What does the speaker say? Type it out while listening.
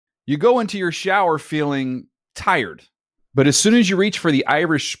You go into your shower feeling tired, but as soon as you reach for the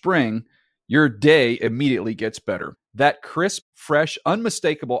Irish Spring, your day immediately gets better. That crisp, fresh,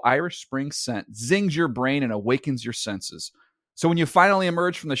 unmistakable Irish Spring scent zings your brain and awakens your senses. So when you finally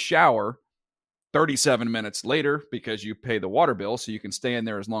emerge from the shower 37 minutes later, because you pay the water bill so you can stay in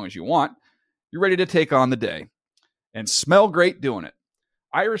there as long as you want, you're ready to take on the day and smell great doing it.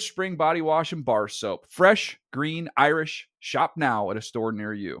 Irish Spring Body Wash and Bar Soap. Fresh, green, Irish. Shop now at a store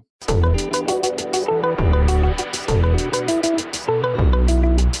near you.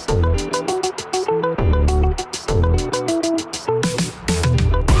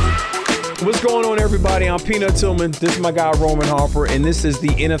 What's going on, everybody? I'm Peanut Tillman. This is my guy, Roman Harper, and this is the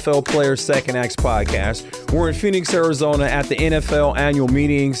NFL Players Second Acts podcast. We're in Phoenix, Arizona at the NFL annual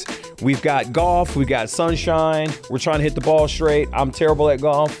meetings. We've got golf. We've got sunshine. We're trying to hit the ball straight. I'm terrible at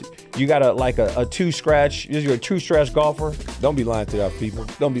golf. You got a two-scratch. You're a two-scratch golfer. Don't be lying to our people.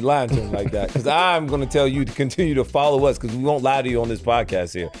 Don't be lying to them like that, because I'm going to tell you to continue to follow us, because we won't lie to you on this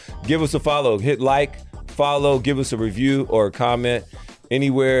podcast here. Give us a follow. Hit like, follow, give us a review or a comment.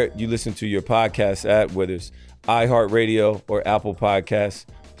 Anywhere you listen to your podcast at, whether it's iHeartRadio or Apple Podcasts,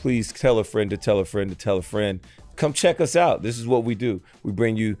 please tell a friend to tell a friend to tell a friend. Come check us out. This is what we do. We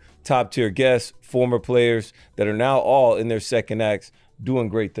bring you top-tier guests, former players that are now all in their second acts doing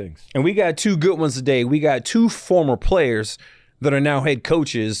great things. And we got two good ones today. We got two former players that are now head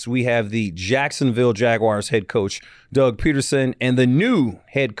coaches. We have the Jacksonville Jaguars head coach, Doug Pederson, and the new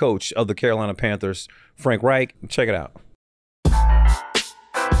head coach of the Carolina Panthers, Frank Reich. Check it out.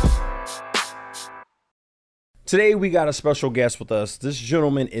 Today, we got a special guest with us. This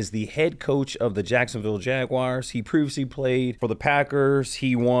gentleman is the head coach of the Jacksonville Jaguars. He previously played for the Packers.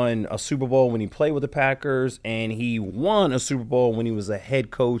 He won a Super Bowl when he played with the Packers, and he won a Super Bowl when he was a head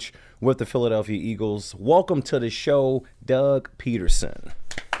coach with the Philadelphia Eagles. Welcome to the show, Doug Pederson.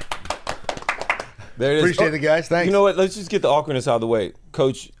 There it is. Appreciate it, guys. Thanks. You know what? Let's just get the awkwardness out of the way.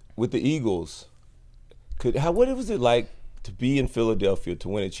 Coach, with the Eagles, what was it like to be in Philadelphia to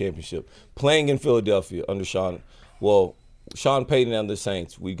win a championship, playing in Philadelphia under Sean? Well, Sean Payton and the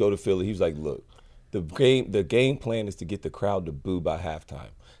Saints, we go to Philly. He was like, look, the game plan is to get the crowd to boo by halftime,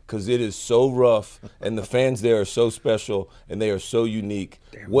 because it is so rough and the fans there are so special and they are so unique.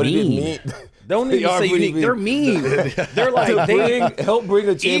 What did it mean? Don't even say unique. They're mean. They're like, help bring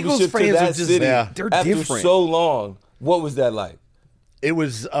a championship to that city they're after different. So long. What was that like? It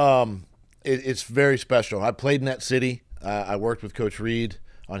was it's very special. I played in that city. I worked with Coach Reid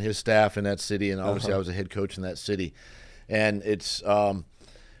on his staff in that city, and obviously I was a head coach in that city. And it's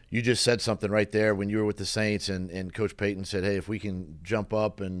you just said something right there when you were with the Saints, and Coach Payton said, hey, if we can jump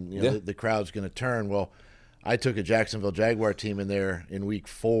up and the crowd's going to turn. Well, I took a Jacksonville Jaguar team in there in week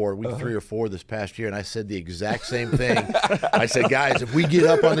 3 or 4 this past year, and I said the exact same thing. I said, guys, if we get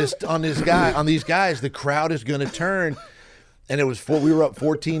up on these guys, the crowd is going to turn. And it was we were up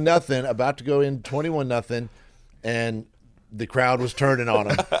 14-0, about to go in 21-0, and the crowd was turning on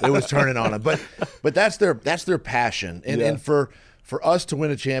them. It was turning on them. But that's their passion. And for us to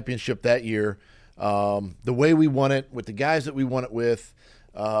win a championship that year, the way we won it with the guys that we won it with,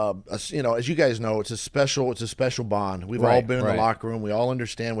 as you guys know, it's a special bond. We've all been in the locker room. We all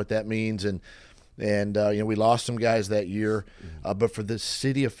understand what that means. And we lost some guys that year. But for the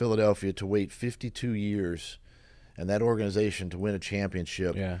city of Philadelphia to wait 52 years and that organization to win a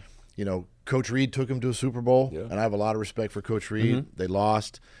championship, Coach Reid took him to a Super Bowl, and I have a lot of respect for Coach Reid. Mm-hmm. They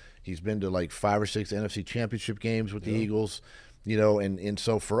lost. He's been to like 5 or 6 NFC championship games with the Eagles, and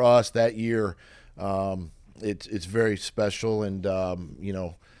so for us that year, it's very special. And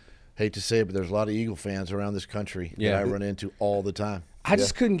hate to say it, but there's a lot of Eagle fans around this country that I run into all the time. I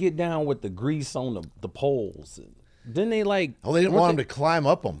just couldn't get down with the grease on the poles. Didn't they they didn't want him to climb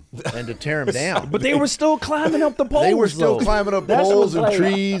up them and to tear them down. But they were still climbing up the poles. They were still climbing up poles and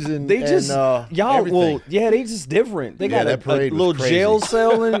trees and they just everything. they just different. They got that a little jail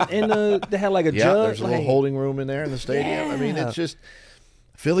cell in they had like a judge. There's a little holding room in there in the stadium. Yeah. I mean, it's just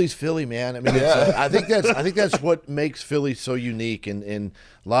Philly's Philly, man. I mean, I think that's what makes Philly so unique, and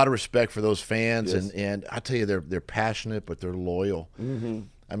a lot of respect for those fans. Yes. And I tell you, they're passionate, but they're loyal. Mm-hmm.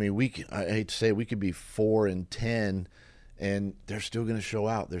 I mean, I hate to say it, we could be 4-10, and they're still going to show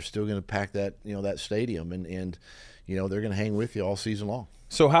out. They're still going to pack that that stadium, and they're going to hang with you all season long.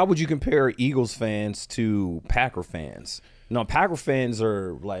 So how would you compare Eagles fans to Packer fans? No, Packer fans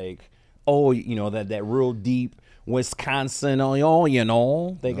are like, that real deep Wisconsin,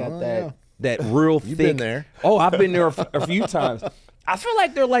 they got that real thick. You've been there. Oh, I've been there a few times. I feel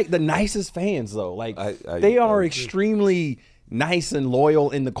like they're like the nicest fans, though. Like they are extremely nice and loyal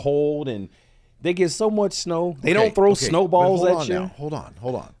in the cold, and they get so much snow. They don't throw snowballs at you. Hold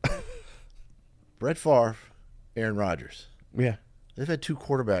on. Brett Favre, Aaron Rodgers. Yeah. They've had two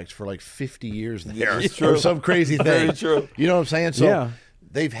quarterbacks for like 50 years there. It's true. Or some crazy thing. Very true. You know what I'm saying? So Yeah.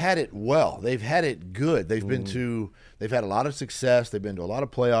 they've had it well. They've had it good. They've been they've had a lot of success. They've been to a lot of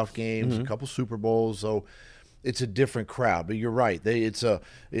playoff games, a couple Super Bowls. So it's a different crowd. But you're right. It's a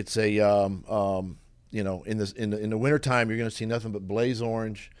you know, in the wintertime, you're going to see nothing but blaze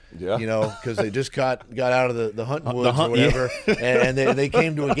orange. Yeah. You know, because they just got out of the hunting woods or whatever, and they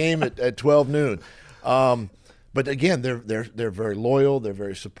came to a game at 12 noon. But again, they're very loyal. They're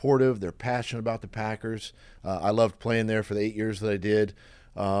very supportive. They're passionate about the Packers. I loved playing there for the 8 years that I did.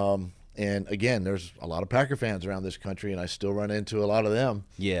 And again, there's a lot of Packer fans around this country, and I still run into a lot of them.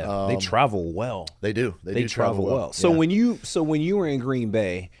 Yeah, they travel well. They do. They do travel well. So when you were in Green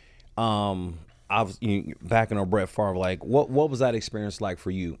Bay, backing on Brett Favre, like what was that experience like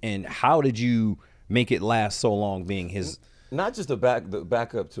for you, and how did you make it last so long being his? Not just the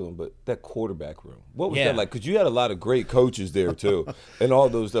backup to him, but that quarterback room. What was that like? Because you had a lot of great coaches there too, and all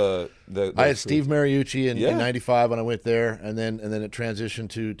those. I had Steve Mariucci in '95 when I went there, and then it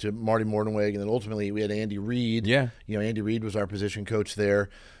transitioned to Marty Mornhinweg, and then ultimately we had Andy Reid. Yeah, you know, Andy Reid was our position coach there,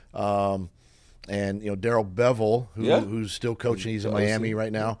 and you know Darrell Bevell, who's still coaching. He's in Miami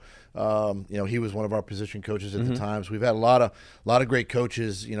right now. You know, he was one of our position coaches at the time. So we've had a lot of great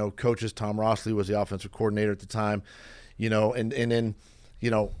coaches. You know, coaches. Tom Rossley was the offensive coordinator at the time. You know, and then,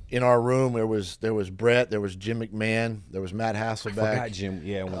 you know, in our room there was Brett, there was Jim McMahon, there was Matt Hasselbeck. I forgot Jim, when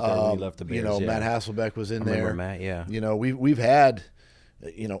he left the Bears. You know, Matt Hasselbeck was in there. Matt, yeah. You know, we've had,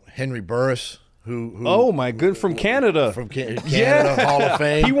 you know, Henry Burris, who oh my good, from Canada, Canada Hall of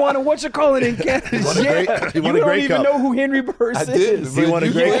Fame. He won in Canada. He won a Grey Cup. You don't even know who Henry Burris is. He won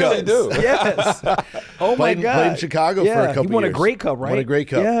a Grey Cup. Yes. Oh my God. Played in Chicago for a couple years. He won a Grey Cup, right? Won a Grey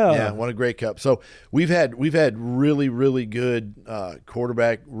Cup. Yeah, won a Grey Cup. So we've had really, really good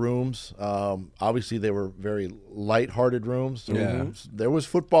quarterback rooms. Obviously, they were very lighthearted rooms. So there was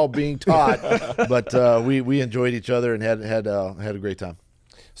football being taught, but we enjoyed each other and had a great time.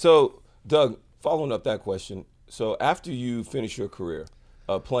 So, Doug, following up that question, so after you finished your career,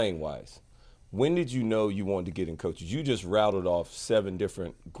 playing-wise, when did you know you wanted to get in coaches? You just rattled off 7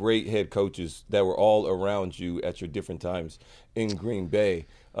 different great head coaches that were all around you at your different times in Green Bay.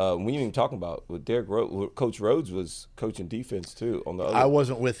 We even talking about with Coach Rhodes was coaching defense too. On the other. I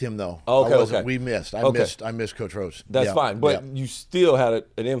wasn't with him though. Okay. We missed. I missed Coach Rhodes. That's fine, but you still had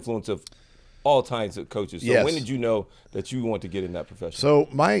an influence of all kinds of coaches. So when did you know that you want to get in that profession? So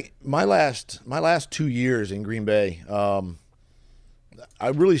my last 2 years in Green Bay, I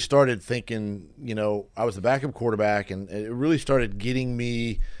really started thinking, you know, I was the backup quarterback, and it really started getting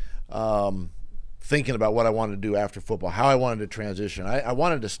me thinking about what I wanted to do after football, how I wanted to transition. I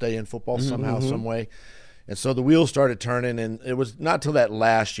wanted to stay in football somehow, some way. And so the wheels started turning, and it was not till that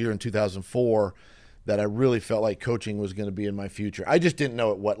last year in 2004 that I really felt like coaching was going to be in my future. I just didn't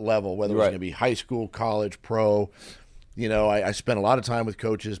know at what level, whether it was going to be high school, college, pro. You know, I spent a lot of time with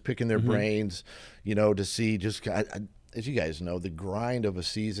coaches, picking their brains, you know, to see just as you guys know, the grind of a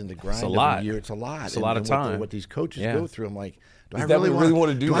season, the grind of a year, it's a lot. It's a lot of time. What these coaches go through, I'm like, I really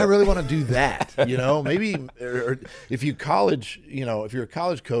want to do that? You know, maybe or if you're a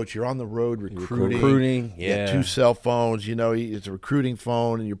college coach, you're on the road recruiting. You got 2 cell phones. You know, it's a recruiting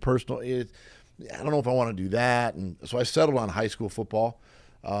phone and your personal. I don't know if I want to do that, and so I settled on high school football.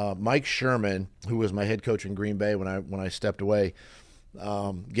 Mike Sherman, who was my head coach in Green Bay when I stepped away,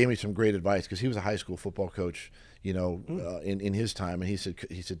 gave me some great advice because he was a high school football coach. You know, in his time, and he said,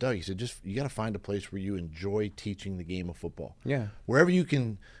 Doug, just you got to find a place where you enjoy teaching the game of football. Yeah, wherever you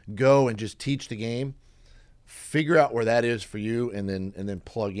can go and just teach the game, figure out where that is for you, and then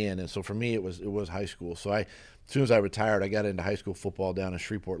plug in. And so for me, it was high school. So as soon as I retired, I got into high school football down in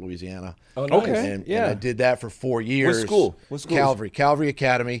Shreveport, Louisiana. Oh, nice. Okay. And I did that for 4 years. What school? Calvary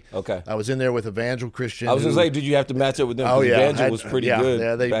Academy. Okay. I was in there with Evangel Christian. I was going to say, did you have to match up with them? Oh, yeah. Evangel was pretty good.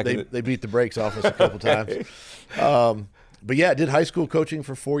 Yeah, they beat the brakes off us a couple times. But yeah, I did high school coaching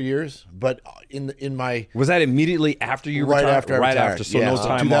for 4 years. But in my was that immediately after you retired? After I retired. After, so no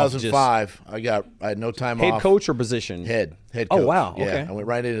time 2005, off. I had no time off. Head coach or position? Head coach. Oh wow. Yeah, okay. I went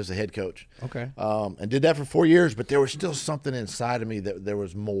right in as a head coach. Okay. And did that for 4 years, but there was still something inside of me that there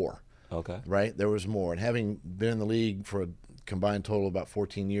was more. Okay. Right, there was more, and having been in the league for a combined total of about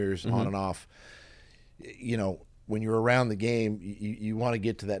 14 years on and off, you know. When you're around the game, you want to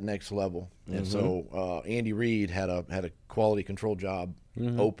get to that next level, and so Andy Reid had a quality control job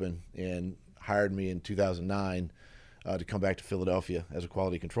open and hired me in 2009 to come back to Philadelphia as a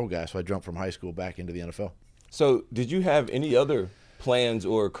quality control guy. So I jumped from high school back into the NFL. So did you have any other plans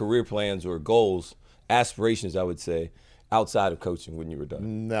or career plans or goals, aspirations, I would say, outside of coaching when you were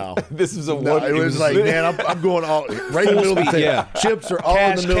done? No. This is No, it was like, man, I'm going all right in the middle of the table. Yeah. Chips are all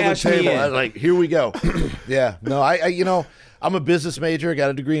in the middle of the Cash me table. in. I was like, here we go. Yeah. No, I I'm a business major. I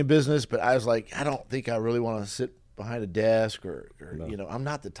got a degree in business, but I was like, I don't think I really want to sit behind a desk or I'm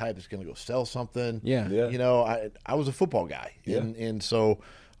not the type that's going to go sell something. Yeah. I was a football guy. Yeah. And so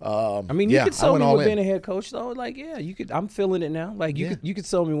I mean, you could sell me all with in. being a head coach, though. Like, yeah, you could. I'm feeling it now. Like, you could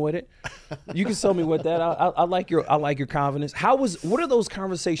sell me with it. You can sell me with that. I like your confidence. What are those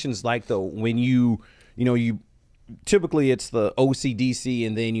conversations like though? When you typically it's the OCDC,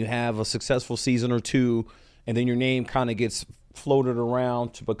 and then you have a successful season or two, and then your name kind of gets floated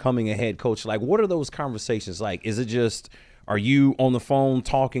around to becoming a head coach. Like, what are those conversations like? Is it just, are you on the phone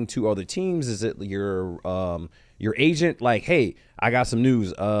talking to other teams? Is it your agent, like, hey, I got some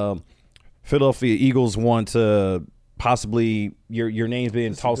news. Philadelphia Eagles want to possibly your name's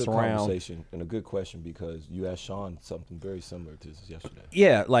being tossed around. Conversation and a good question, because you asked Sean something very similar to this yesterday.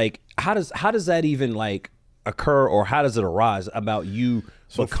 Yeah, like how does that even like occur, or how does it arise about you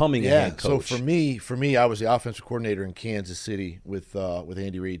becoming a head coach? So for me, I was the offensive coordinator in Kansas City with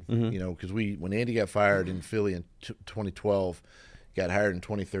Andy Reid. Because when Andy got fired in Philly in 2012. Got hired in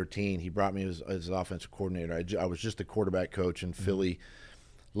 2013. He brought me as offensive coordinator. I was just a quarterback coach, and Philly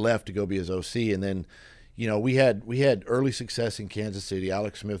left to go be his OC. And then, we had early success in Kansas City.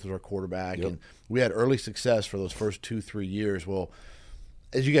 Alex Smith was our quarterback, and we had early success for those first 2-3 years. Well,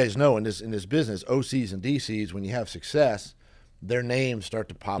 as you guys know, in this business, OCs and DCs, when you have success, their names start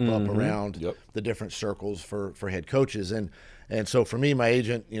to pop up around the different circles for head coaches. And so for me, my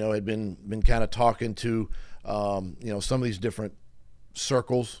agent, had been kind of talking to some of these different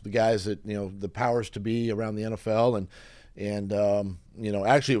circles, the guys that the powers to be around the NFL, and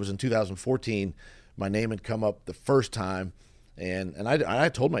actually it was in 2014 my name had come up the first time, and I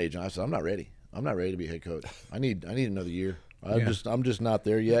told my agent, I said, I'm not ready to be a head coach. I need another year. I'm just not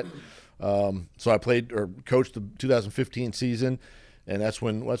there yet. So I played or coached the 2015 season, and that's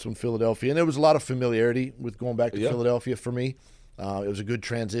when Philadelphia, and there was a lot of familiarity with going back to Philadelphia for me. It was a good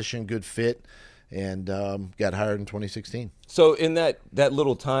transition, good fit, and got hired in 2016. So in that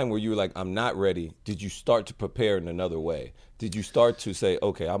little time where you were like, I'm not ready, did you start to prepare in another way? Did you start to say,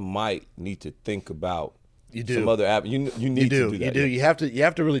 okay, I might need to think about some other app? You need to do that. You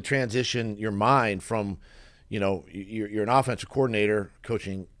have to really transition your mind from, you're an offensive coordinator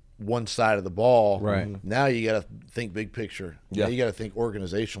coaching one side of the ball. Right. Now you got to think big picture. Yeah. Now you got to think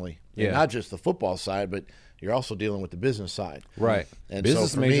organizationally. Yeah. And not just the football side, but you're also dealing with the business side. Right. And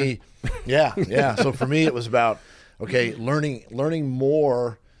Business so for major. me, yeah. So for me, it was about, okay, learning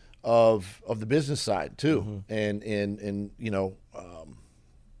more of the business side too. And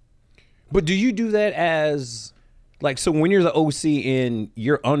But do you do that as, like, so when you're the OC and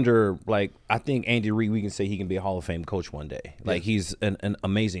you're under, like, I think Andy Reid, we can say he can be a Hall of Fame coach one day. Like, he's an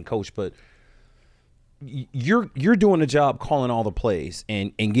amazing coach, but you're doing a job calling all the plays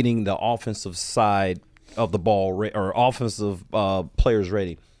and getting the offensive side of the ball or offensive players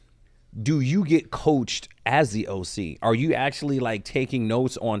ready. Do you get coached as the OC? Are you actually like taking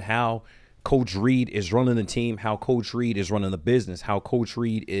notes on how Coach Reid is running the team, how Coach Reid is running the business, how Coach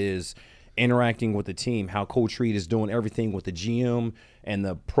Reid is interacting with the team, how Coach Reid is doing everything with the GM and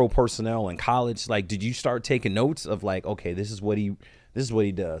the pro personnel in college? Like, did you start taking notes of like, okay, this is what he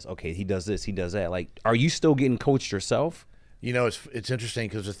does. Okay, he does this, he does that. Like, are you still getting coached yourself? It's interesting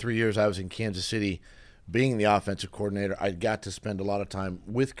because the 3 years I was in Kansas City, being the offensive coordinator, I got to spend a lot of time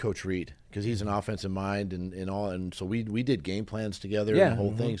with Coach Reid because he's an offensive mind and all. And so we did game plans together and the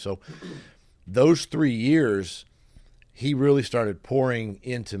whole thing. So those 3 years, he really started pouring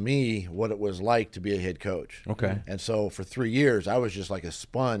into me what it was like to be a head coach. Okay. And so for 3 years, I was just like a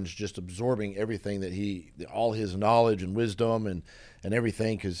sponge, just absorbing everything that all his knowledge and wisdom and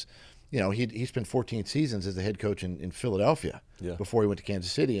everything. Because, he spent 14 seasons as the head coach in Philadelphia before he went to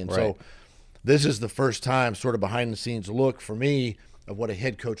Kansas City. And so this is the first time sort of behind the scenes look for me of what a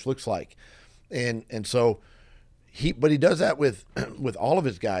head coach looks like. And so he does that with all of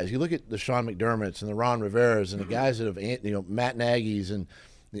his guys. You look at the Sean McDermott's and the Ron Riveras and the guys that have, Matt Nagy's and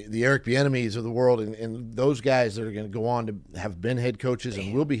the Eric Bieniemys of the world and those guys that are going to go on to have been head coaches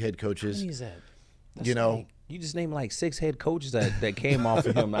and will be head coaches. How many is that? You you just named like 6 head coaches that came off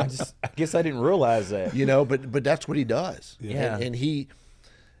of him. I guess I didn't realize that. But that's what he does. Yeah. And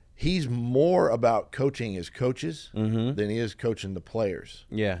he's more about coaching his coaches than he is coaching the players.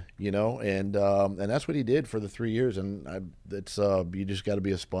 Yeah. And that's what he did for the 3 years. And it's you just got to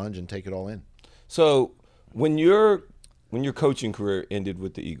be a sponge and take it all in. So when your coaching career ended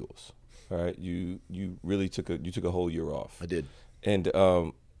with the Eagles, all right, you really took a whole year off. I did. And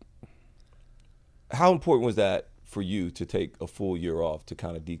how important was that for you to take a full year off to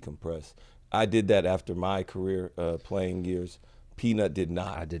kind of decompress? I did that after my career playing years. Peanut did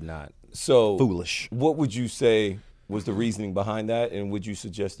not. I did not. So foolish. What would you say was the reasoning behind that, and would you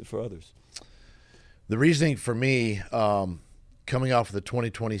suggest it for others? The reasoning for me, coming off of the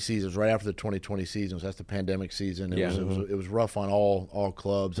 2020 season, right after the 2020 season, that's the pandemic season. It was rough on all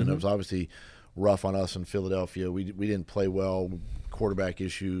clubs, and it was obviously rough on us in Philadelphia. We didn't play well, quarterback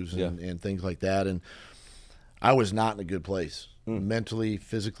issues and things like that, and I was not in a good place mentally,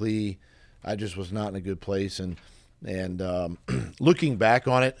 physically. I just was not in a good place, and looking back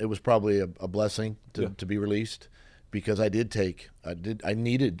on it, it was probably a blessing to be released, because I needed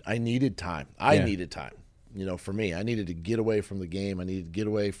time. I needed time. For me, I needed to get away from the game. I needed to get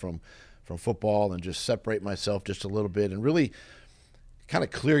away from football and just separate myself just a little bit and really kind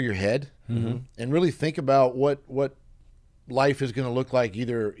of clear your head and really think about what life is going to look like.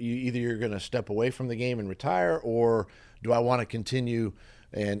 Either you're going to step away from the game and retire, or do I want to continue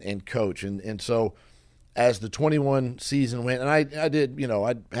and coach? And so as the 21 season went, and I did,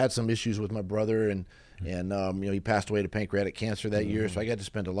 I had some issues with my brother, and he passed away to pancreatic cancer that year, so I got to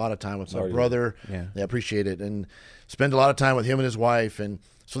spend a lot of time with my brother. Yeah, I appreciate it, and spend a lot of time with him and his wife. And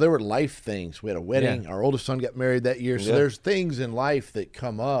so there were life things. We had a wedding. Our oldest son got married that year. So there's things in life that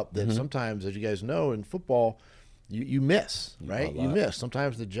come up that sometimes, as you guys know, in football, you miss, right? You miss.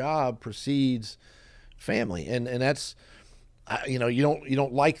 Sometimes the job precedes family, and that's, you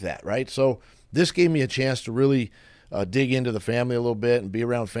don't like that, right? So this gave me a chance to really dig into the family a little bit and be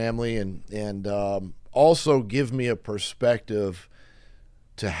around family, and also give me a perspective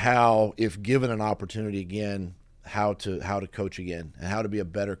to how, if given an opportunity again, how to coach again, and how to be a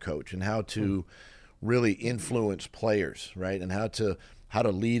better coach, and how to really influence players, right? And how to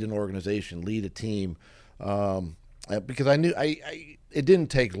lead an organization, lead a team. Because I knew it didn't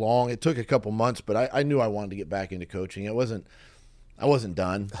take long. It took a couple months, but I knew I wanted to get back into coaching. I wasn't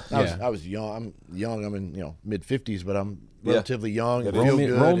done. I was young. I'm young. I'm in mid-50s, but I'm relatively young. And feel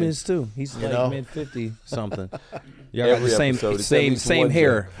good. Rome is too. He's like mid-50 something. Y'all got the same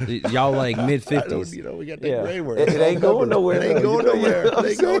hair. Y'all like mid-50s. We got that gray word. It ain't going nowhere. It ain't going nowhere. It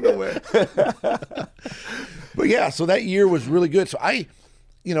ain't going nowhere. But yeah, so that year was really good. So but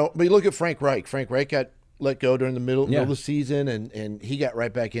you look at Frank Reich. Frank Reich got let go during the middle of the season, and he got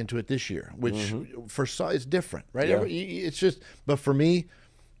right back into it this year, which for some it's different, right? Yeah. It's just, but for me,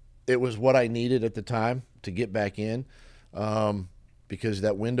 it was what I needed at the time to get back in, because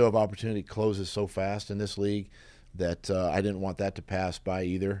that window of opportunity closes so fast in this league that I didn't want that to pass by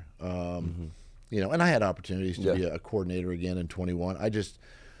either. And I had opportunities to be a coordinator again in 21.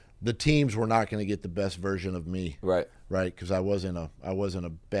 The teams were not going to get the best version of me, right? Because I was in a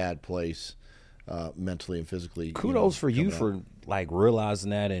bad place. Mentally and physically. Kudos for you for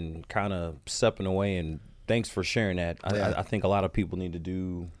realizing that and kind of stepping away, and thanks for sharing that. I think a lot of people need to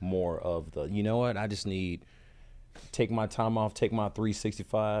do more of I just need take my time off, take my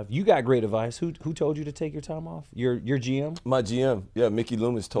 365. You got great advice. Who told you to take your time off? Your GM? My GM, Mickey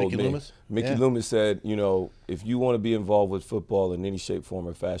Loomis told me. Mickey Loomis said, if you want to be involved with football in any shape, form,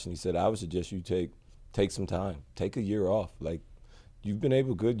 or fashion, he said, I would suggest you take some time, take a year off. You've been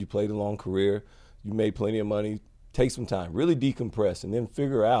able you played a long career, you made plenty of money, take some time, really decompress, and then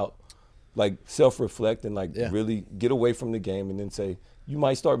figure out, self-reflect and really get away from the game, and then say, you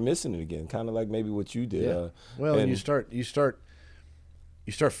might start missing it again, kind of like maybe what you did. Yeah. And you start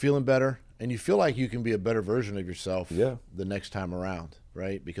feeling better, and you feel like you can be a better version of yourself the next time around,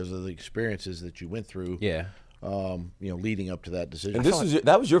 right? Because of the experiences that you went through. Yeah. Leading up to that decision. And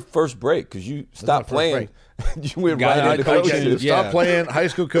that was your first break, because you stopped playing. You went right into coaching. Stopped playing, high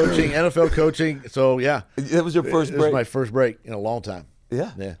school coaching, NFL coaching. So that was your first break. It was my first break in a long time.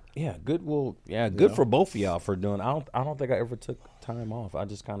 Yeah. Good. Well, good for both of y'all for doing. I don't think I ever took time off. I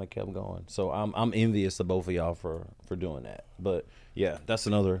just kind of kept going. So I'm envious of both of y'all for doing that. But that's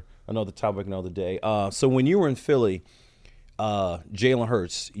another topic, another day. So when you were in Philly, Jalen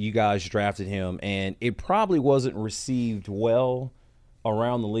Hurts, you guys drafted him, and it probably wasn't received well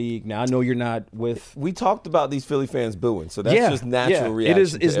around the league. Now, I know you're not with... We talked about these Philly fans booing, so that's just natural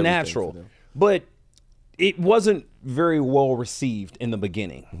reaction. It's natural. But it wasn't very well received in the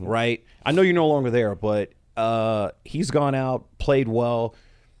beginning, right? I know you're no longer there, but he's gone out, played well,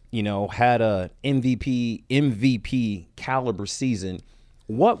 had a MVP caliber season.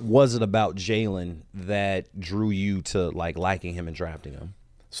 What was it about Jalen that drew you to liking him and drafting him?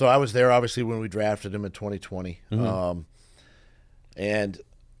 So I was there obviously when we drafted him in 2020, and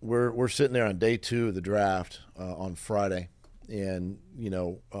we're sitting there on day 2 of the draft on Friday, and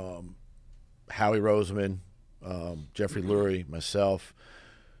Howie Roseman, Jeffrey Lurie, myself,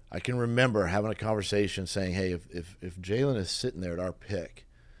 I can remember having a conversation saying, hey, if Jalen is sitting there at our pick,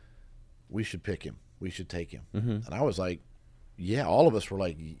 we should pick him. We should take him. And I was like, yeah, all of us were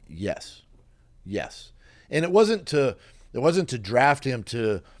like, yes. And it wasn't to draft him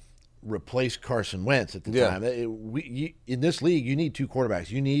to replace Carson Wentz at the time. In this league, you need two quarterbacks.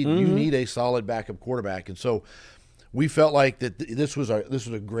 You need a solid backup quarterback. And so we felt like that this was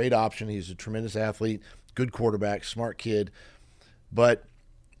a great option. He's a tremendous athlete, good quarterback, smart kid. But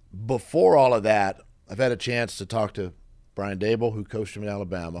before all of that, I've had a chance to talk to Brian Dable, who coached him in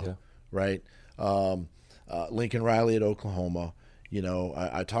Alabama, right? Lincoln Riley at Oklahoma.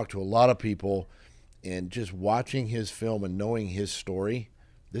 I talked to a lot of people, and just watching his film and knowing his story,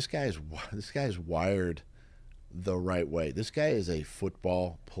 this guy is wired the right way. This guy is a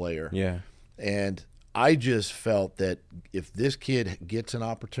football player. Yeah. And I just felt that if this kid gets an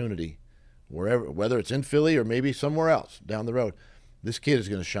opportunity, whether it's in Philly or maybe somewhere else down the road, this kid is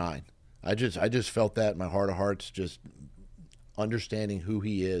going to shine. I just felt that in my heart of hearts, just understanding who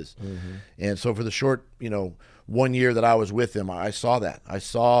he is. And so for the short, 1 year that I was with him, I saw that. I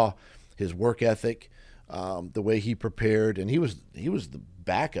saw his work ethic, the way he prepared, and he was the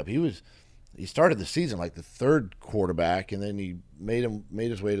backup. He started the season like the third quarterback, and then he made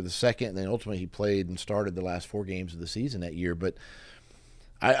his way to the second, and then ultimately he played and started the last 4 games of the season that year. But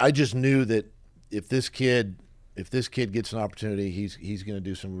I just knew that if this kid gets an opportunity, he's going to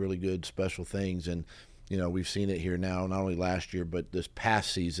do some really good special things. And we've seen it here now, not only last year but this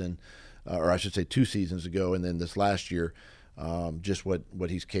past season, or I should say 2 seasons ago, and then this last year, just what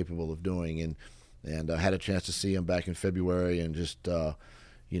he's capable of doing. And I had a chance to see him back in February, and just tell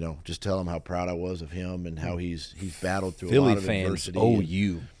him how proud I was of him and how he's battled through Philly a lot of adversity. Philly fans owe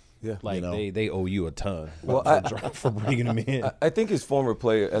you. Yeah. Like they owe you a ton. Well, for bringing him in. I think as a former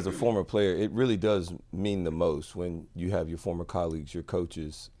player, it really does mean the most when you have your former colleagues, your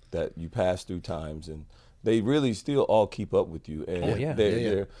coaches that you pass through times, and they really still all keep up with you. And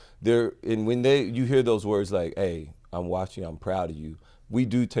they're and when you hear those words like, "Hey, I'm watching, I'm proud of you," we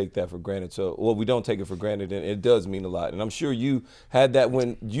do take that for granted. So, we don't take it for granted, and it does mean a lot. And I'm sure you had that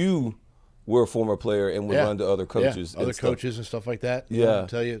when you were a former player and would run to other coaches, other coaches and stuff like that.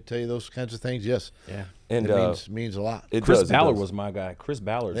 Tell you those kinds of things. Yes, and it means a lot. Chris Ballard was my guy. Chris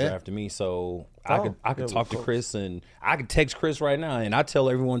Ballard drafted me, so I could talk to Chris, and I could text Chris right now, and I tell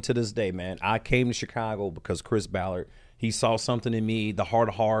everyone to this day, man, I came to Chicago because Chris Ballard, he saw something in me, the heart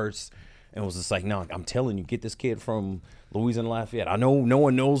of hearts, and was just like, no, I'm telling you, get this kid from Louisiana Lafayette. I know no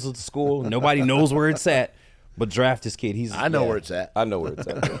one knows the school, nobody knows where it's at. But draft this kid. I know where it's at. I know where it's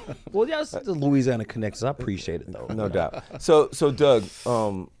at. Well, that's the Louisiana connections. I appreciate it, though. No doubt. So Doug,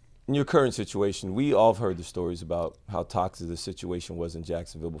 in your current situation, we all have heard the stories about how toxic the situation was in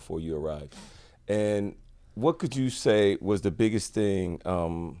Jacksonville before you arrived. And what could you say was the biggest thing,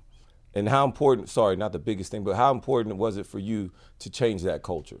 and how important, sorry, not the biggest thing, but how important was it for you to change that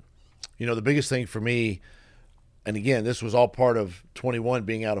culture? The biggest thing for me, and again, this was all part of 21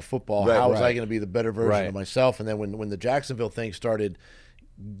 being out of football. How was I going to be the better version of myself? And then when the Jacksonville thing started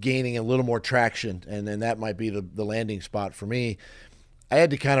gaining a little more traction, and then that might be the landing spot for me, I had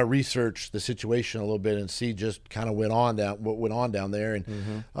to kind of research the situation a little bit and see just kind of what went on down there.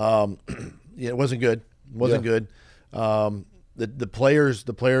 And it wasn't good. It wasn't good. The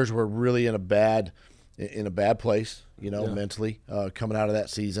players were really in a bad place, mentally, coming out of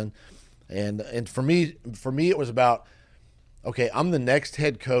that season. And for me, it was about, okay, I'm the next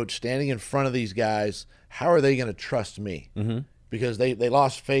head coach standing in front of these guys. How are they going to trust me? Because they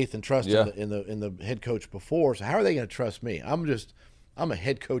lost faith and trust in the head coach before. So how are they going to trust me? I'm a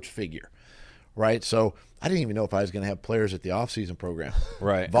head coach figure, right? So I didn't even know if I was going to have players at the off-season program,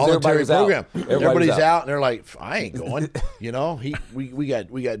 voluntary program. Everybody's out, and they're like, I ain't going. We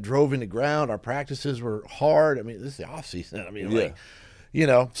got drove into ground. Our practices were hard. I mean, this is the off-season. I mean,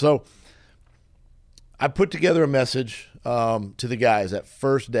 so I put together a message to the guys that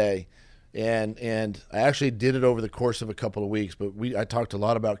first day, and I actually did it over the course of a couple of weeks, but I talked a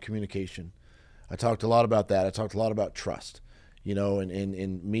lot about communication. I talked a lot about that. I talked a lot about trust,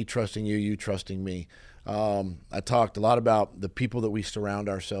 and me trusting you, you trusting me. I talked a lot about the people that we surround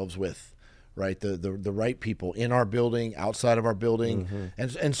ourselves with, right? The right people in our building, outside of our building.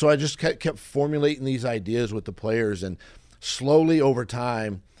 And so I just kept formulating these ideas with the players, and slowly over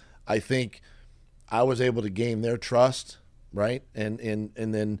time, I think I was able to gain their trust, right? And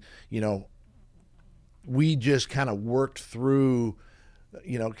then, we just kind of worked through,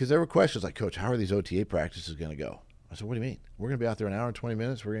 because there were questions like, Coach, how are these OTA practices going to go? I said, what do you mean? We're going to be out there an hour and 20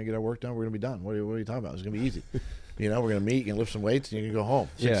 minutes. We're going to get our work done. We're going to be done. What are you talking about? It's going to be easy. We're going to meet. You can lift some weights, and you can go home.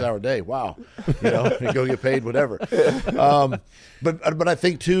 6-hour day. Wow. You go get paid, whatever. But I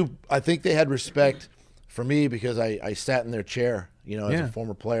think, too, they had respect for me because I sat in their chair, as a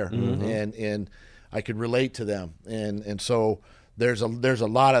former player. And I could relate to them. And so there's a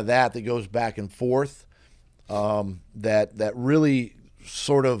lot of that goes back and forth that really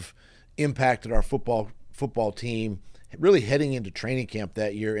sort of impacted our football team really heading into training camp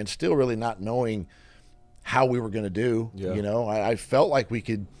that year and still really not knowing how we were going to do. Yeah. I felt like we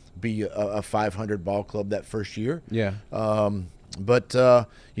could be a 500 ball club that first year. Yeah. But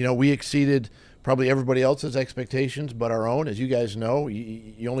we exceeded probably everybody else's expectations but our own. As you guys know,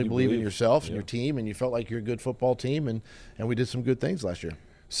 you only believe in yourself and your team, and you felt like you're a good football team, and we did some good things last year.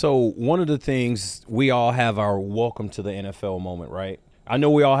 So one of the things, we all have our welcome to the NFL moment, right? I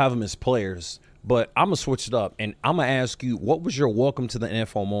know we all have them as players, but I'm going to switch it up, and I'm going to ask you, what was your welcome to the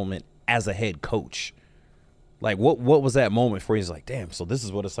NFL moment as a head coach? Like, what was that moment for you? He's like, damn, so this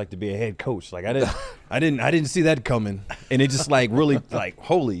is what it's like to be a head coach. Like, I didn't see that coming, and it just like really like,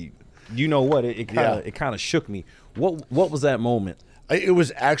 holy, you know what? It kind of shook me. What was that moment? It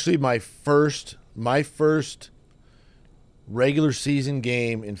was actually my first regular season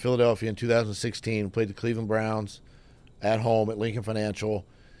game in Philadelphia in 2016. We played the Cleveland Browns at home at Lincoln Financial,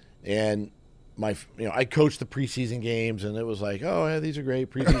 and I coached the preseason games, and it was like, oh yeah, these are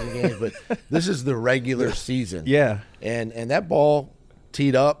great preseason games, but this is the regular season. Yeah. And that ball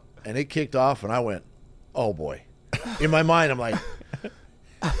teed up and it kicked off, and I went, oh boy. In my mind, I'm like,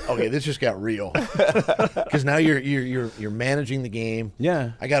 okay, this just got real. Because now you're managing the game.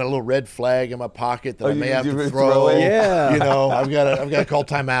 Yeah. I got a little red flag in my pocket that I may have to throw. Yeah. I've got to call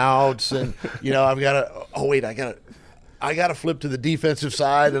timeouts, and I've got to. I got to flip to the defensive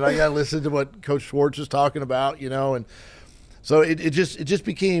side, and I got to listen to what Coach Schwartz is talking about, and so it just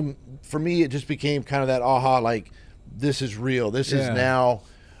became, for me, it just became kind of that aha, like, this is real. This is now,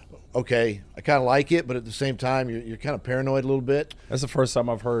 okay, I kind of like it, but at the same time, you're kind of paranoid a little bit. That's the first time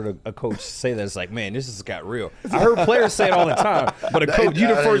I've heard a coach say that. It's like, man, this has got real. I heard players say it all the time, but a coach, you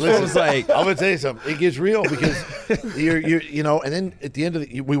the first one was like. I'm going to tell you something. It gets real because and then at the end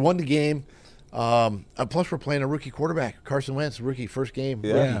of we won the game. Plus we're playing a rookie quarterback, Carson Wentz, rookie, first game.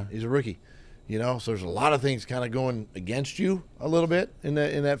 Yeah. Rookie. He's a rookie. So there's a lot of things kind of going against you a little bit in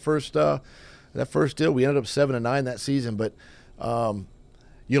that first deal. We ended up 7-9 that season, but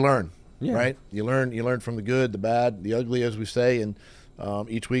you learn, right? You learn from the good, the bad, the ugly, as we say, and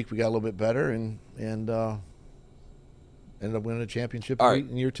each week we got a little bit better and ended up winning a championship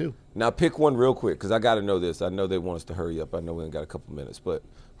in year 2. Now pick one real quick, because I got to know this. I know they want us to hurry up. I know we only got a couple minutes, but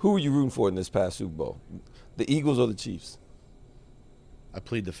who are you rooting for in this past Super Bowl? The Eagles or the Chiefs? I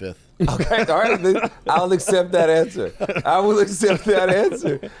plead the fifth. Okay, all right. I'll accept that answer. I will accept that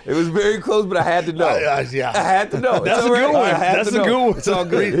answer. It was very close, but I had to know. I had to know. That's a good one. That's a good one. It's all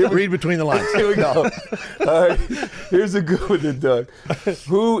good. Read between the lines. Here we go. All right. Here's a good one, Doug.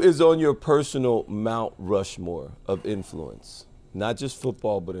 Who is on your personal Mount Rushmore of influence? Not just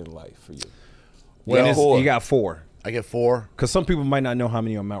football, but in life for you. Well, you got 4. I get 4 because some people might not know how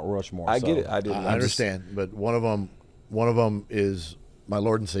many on Mount Rushmore. I get it. I understand, but one of them is my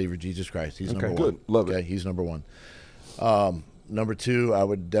Lord and Savior Jesus Christ. He's number 1. Good. Love it. Okay, he's number 1. Number 2, I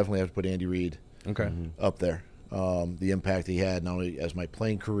would definitely have to put Andy Reid. Up there. The impact he had not only as my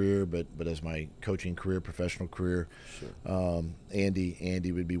playing career, but as my coaching career, professional career. Sure.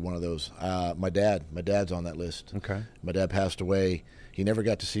 Andy would be one of those. My dad's on that list. Okay. My dad passed away. He never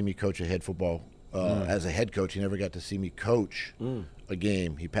got to see me coach a head football. As a head coach, he never got to see me coach a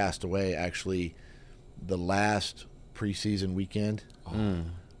game. He passed away actually the last preseason weekend,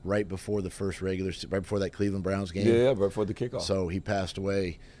 right before the first right before that Cleveland Browns game. Yeah, right before the kickoff. So he passed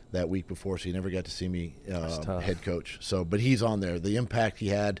away that week before, so he never got to see me head coach. So, but he's on there. The impact he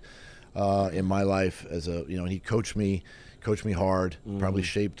had in my life as he coached me hard. Probably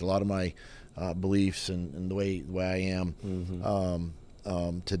shaped a lot of my beliefs and the way I am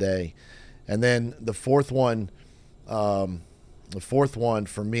today. And then the fourth one for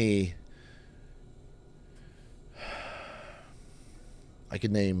me,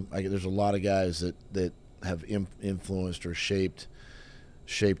 there's a lot of guys that have influenced or shaped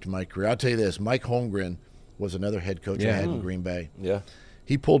my career. I'll tell you this: Mike Holmgren was another head coach I had in Green Bay. Yeah,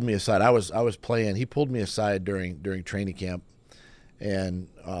 he pulled me aside. I was playing. He pulled me aside during training camp, and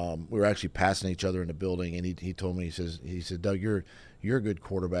we were actually passing each other in the building. And he told me, he said, Doug, you're a good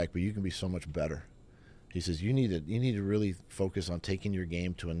quarterback, but you can be so much better. He says you need to really focus on taking your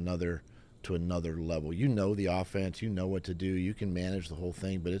game to another level. You know the offense, you know what to do, you can manage the whole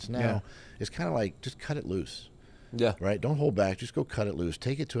thing, but it's kind of like just cut it loose. Yeah. Right. Don't hold back. Just go cut it loose.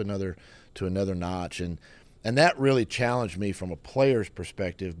 Take it to another notch. And that really challenged me from a player's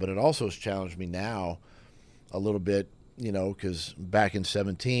perspective, but it also has challenged me now a little bit, because back in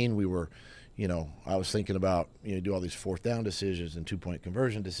 2017 we were, I was thinking about, do all these 4th down decisions and 2-point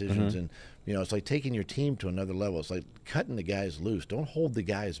conversion decisions. And, it's like taking your team to another level. It's like cutting the guys loose. Don't hold the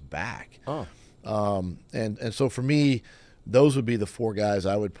guys back. And so for me, those would be the 4 guys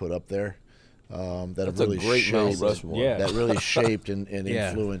I would put up there that That's have really a great shaped, Mount Rushmore. Yeah. that really shaped and Yeah.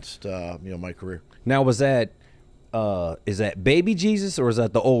 influenced, my career. Now, is that baby Jesus or is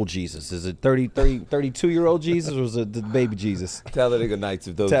that the old Jesus? Is it 32-year-old Jesus or is it the baby Jesus? Talladega Nights,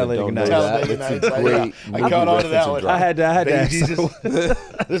 if those that Talladega don't know Nights. that. Talladega It's a Nights. great I movie caught on to that reference and one. drop. I had to Baby ask. Jesus.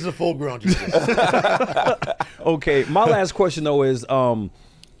 This is a full-grown Jesus. Okay, my last question though is,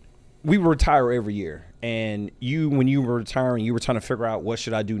 we retire every year, and when you were retiring, you were trying to figure out what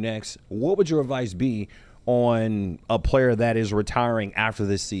should I do next. What would your advice be on a player that is retiring after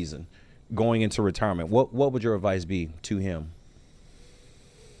this season, going into retirement? What would your advice be to him?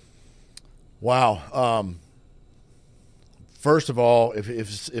 Wow. First of all,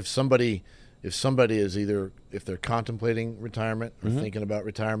 if somebody is either, if they're contemplating retirement or thinking about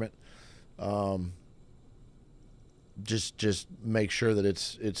retirement, just make sure that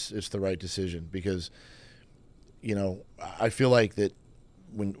it's the right decision, because I feel like that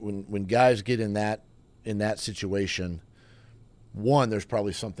when guys get in that situation, one, there's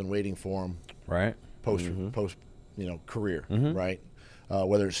probably something waiting for them Right. post career, right?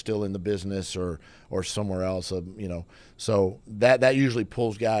 Whether it's still in the business or somewhere else, so that usually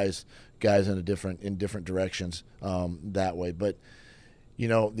pulls guys in different directions that way. But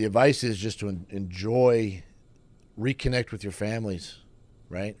the advice is just to enjoy, reconnect with your families,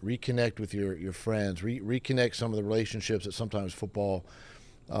 right? Reconnect with your friends, reconnect some of the relationships that sometimes football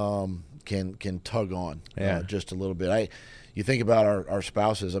can tug on just a little bit. You think about our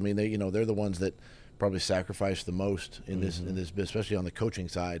spouses. I mean, they're the ones that probably sacrifice the most in this, especially on the coaching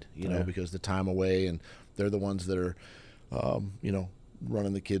side, because the time away, and they're the ones that are,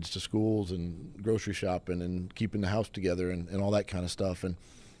 running the kids to schools and grocery shopping and keeping the house together and all that kind of stuff. And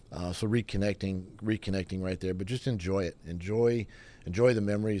so reconnecting right there, but just enjoy it. Enjoy the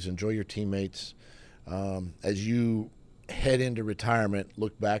memories, enjoy your teammates. As you head into retirement,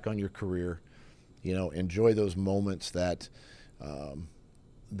 look back on your career, enjoy those moments that,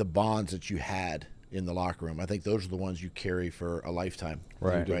 the bonds that you had in the locker room. I think those are the ones you carry for a lifetime.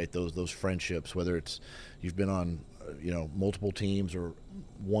 Right. Those friendships, whether it's you've been on, multiple teams or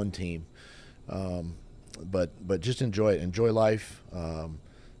one team. But just enjoy it. Enjoy life.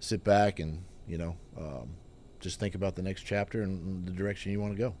 Sit back and, just think about the next chapter and the direction you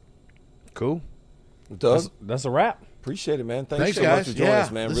want to go. Cool. Doug, That's a wrap. appreciate it, man. Thanks so guys. much for joining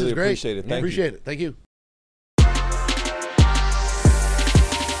us, man. This Really is great. appreciate it. Thank you. Appreciate it. Thank you.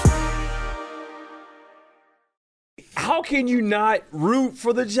 How can you not root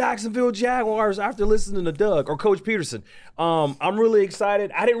for the Jacksonville Jaguars after listening to Doug or Coach Pederson? I'm really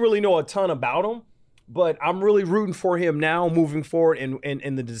excited. I didn't really know a ton about him, but I'm really rooting for him now moving forward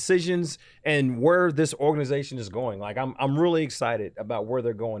and the decisions and where this organization is going. Like, I'm really excited about where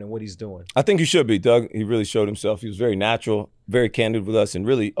they're going and what he's doing. I think you should be, Doug. He really showed himself. He was very natural, very candid with us, and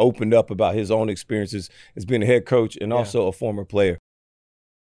really opened up about his own experiences as being a head coach and also a former player.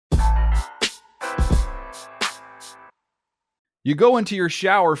 You go into your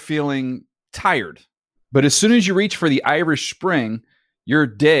shower feeling tired, but as soon as you reach for the Irish Spring, your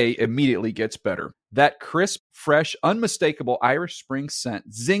day immediately gets better. That crisp, fresh, unmistakable Irish Spring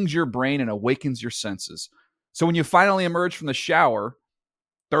scent zings your brain and awakens your senses. So when you finally emerge from the shower,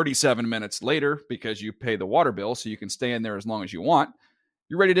 37 minutes later, because you pay the water bill so you can stay in there as long as you want,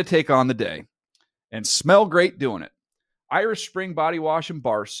 you're ready to take on the day and smell great doing it. Irish Spring Body Wash and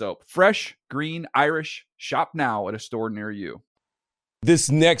Bar Soap. Fresh, green, Irish. Shop now at a store near you.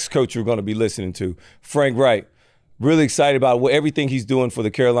 This next coach we're going to be listening to, Frank Reich, really excited about everything he's doing for the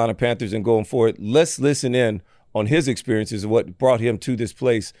Carolina Panthers and going forward. Let's listen in on his experiences and what brought him to this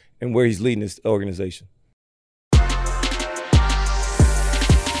place and where he's leading this organization.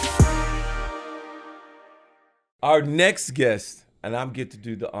 Our next guest, and I'm get to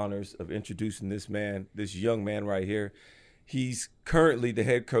do the honors of introducing this man, this young man right here. He's currently the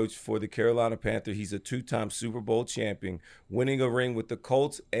head coach for the Carolina Panthers. He's a two-time Super Bowl champion, winning a ring with the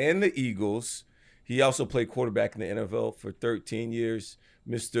Colts and the Eagles. He also played quarterback in the NFL for 13 years.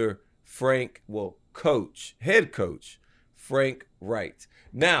 Mr. Head coach, Frank Reich.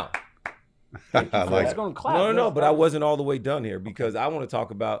 Now, No, but I wasn't all the way done here because I want to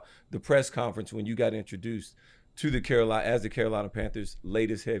talk about the press conference when you got introduced to the Carolina Panthers'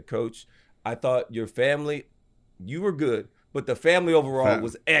 latest head coach. I thought your family you were good, but the family overall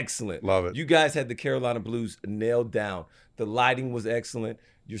was excellent. Love it. You guys had the Carolina Blues nailed down. The lighting was excellent.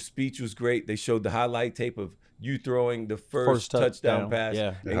 Your speech was great. They showed the highlight tape of you throwing the first touchdown pass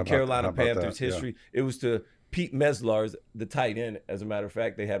in Carolina Panthers history. It was to Pete Meslar's, the tight end, as a matter of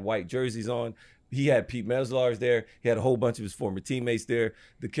fact. They had white jerseys on. He had Pete Meslar's there. He had a whole bunch of his former teammates there.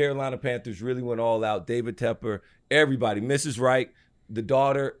 The Carolina Panthers really went all out. David Tepper, everybody, Mrs. Reich, the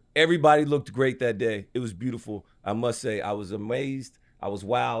daughter, everybody looked great that day. It was beautiful. I must say, I was amazed. I was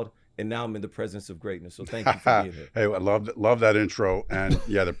wowed. And now I'm in the presence of greatness. So thank you for being here. Hey, I love that intro. And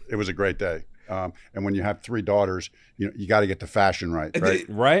yeah, it was a great day. And when you have 3 daughters, you got to get the fashion right.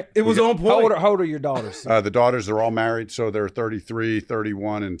 Right? It was on point. How old are your daughters? The daughters, they're all married. So they're 33,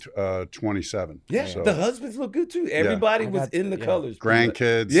 31, and 27. Yeah, so, the husbands look good too. Everybody was in the colors.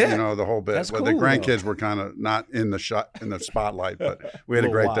 Grandkids, the whole bit. That's cool, the grandkids were kind of not in the spotlight, but we had a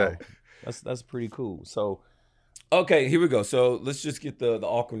great day. That's pretty cool. So, okay, here we go. So let's just get the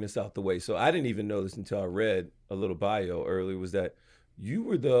awkwardness out the way. So I didn't even know this until I read a little bio earlier, was that you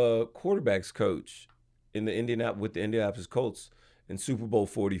were the quarterback's coach with the Indianapolis Colts in Super Bowl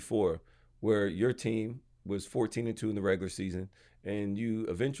 44, where your team was 14-2 in the regular season, and you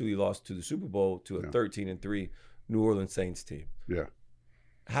eventually lost to the Super Bowl to a 13-3 New Orleans Saints team. Yeah.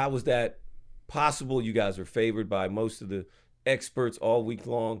 How was that possible? You guys were favored by most of the experts all week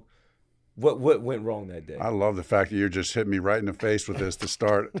long. What went wrong that day? I love the fact that you're just hitting me right in the face with this to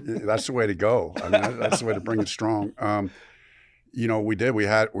start. That's the way to go. I mean, that's the way to bring it strong. We did. We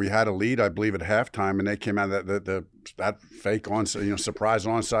had a lead, I believe, at halftime, and they came out that fake surprise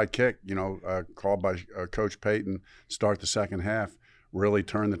onside kick, called by Coach Payton, start the second half, really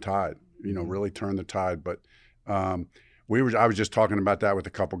turned the tide. Really turned the tide. But I was just talking about that with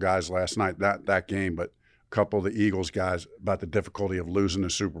a couple guys last night, that game, but a couple of the Eagles guys about the difficulty of losing the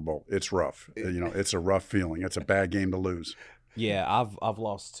Super Bowl. It's rough. It's a rough feeling. It's a bad game to lose. Yeah, I've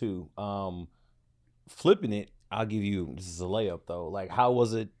lost too. Flipping it, I'll give you, this is a layup though. Like, how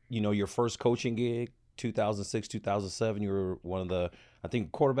was it, your first coaching gig, 2006, 2007? You were one of the, I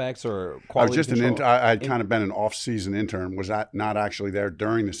think, quarterbacks or quality I was just control? I'd kind of been an off-season intern. Was not actually there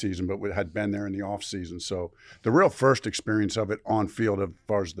during the season, but had been there in the off-season. So the real first experience of it on field, as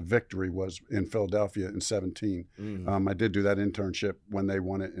far as the victory, was in Philadelphia in 17. I did do that internship when they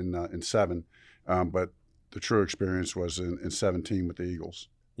won it in 7, but the true experience was in 17 with the Eagles.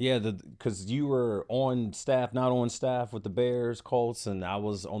 Yeah, because you were on staff, not on staff with the Bears, Colts, and I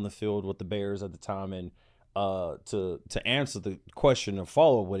was on the field with the Bears at the time. And to answer the question and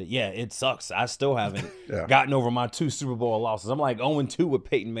follow with it, yeah, it sucks. I still haven't gotten over my 2 Super Bowl losses. I'm like 0-2 with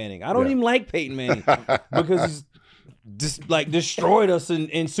Peyton Manning. I don't even like Peyton Manning because he's just destroyed us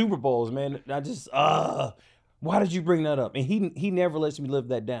in Super Bowls, man. I just why did you bring that up? And he never lets me live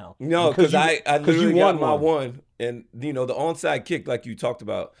that down. No, because I literally got my one. And, the onside kick, like you talked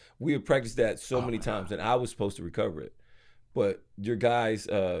about, we had practiced that so many times, and I was supposed to recover it. But your guys,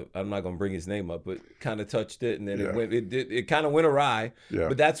 I'm not going to bring his name up, but kind of touched it, and then it kind of went awry. Yeah.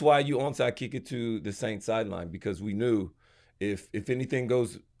 But that's why you onside kick it to the Saints sideline, because we knew if anything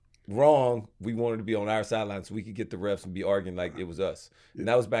goes wrong, we wanted to be on our sideline so we could get the refs and be arguing like it was us. And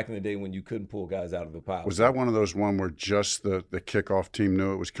that was back in the day when you couldn't pull guys out of the pile. Was that one of those where just the kickoff team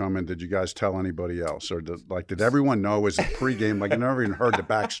knew it was coming? Did you guys tell anybody else? Or did everyone know? Was it pregame? I never even heard the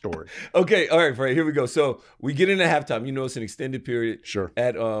backstory. Okay, all right, Fred, here we go. So we get into halftime. It's an extended period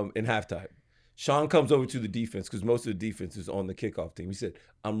at in halftime. Sean comes over to the defense because most of the defense is on the kickoff team. He said,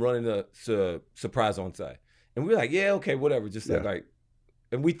 I'm running a surprise onside. And we're like, yeah, okay, whatever. Just like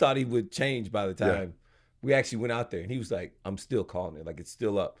and we thought he would change by the time we actually went out there. And he was like, I'm still calling it. Like, it's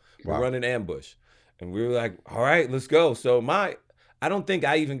still up. We're running ambush. And we were like, all right, let's go. So I don't think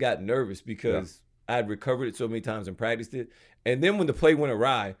I even got nervous because I had recovered it so many times and practiced it. And then when the play went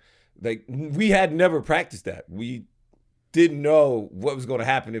awry, like, we had never practiced that. We didn't know what was going to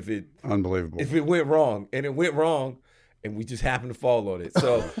happen if it went wrong. And it went wrong. And we just happened to fall on it.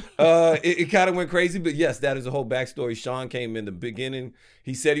 So it kind of went crazy. But, yes, that is a whole backstory. Sean came in the beginning.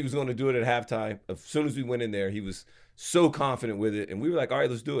 He said he was going to do it at halftime. As soon as we went in there, he was so confident with it. And we were like, all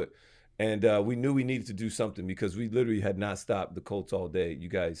right, let's do it. And we knew we needed to do something because we literally had not stopped the Colts all day. You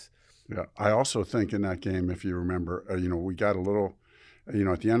guys. Yeah, I also think in that game, if you remember, we got a little –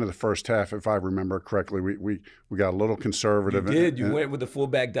 at the end of the first half, if I remember correctly, we got a little conservative. You did. You went with the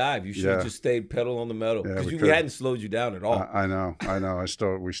fullback dive. You should have just stayed pedal on the metal because we hadn't slowed you down at all. I know.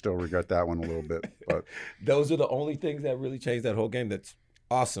 We still regret that one a little bit. But those are the only things that really changed that whole game. That's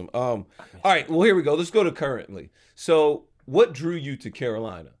awesome. All right. Well, here we go. Let's go to currently. So, what drew you to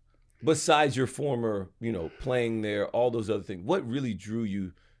Carolina besides your former, playing there, all those other things? What really drew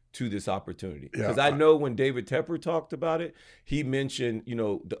you to this opportunity? Yeah, Because I know when David Tepper talked about it, he mentioned,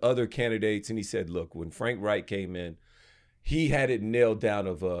 the other candidates, and he said, look, when Frank Reich came in, he had it nailed down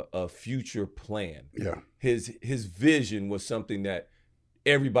of a future plan. Yeah. His vision was something that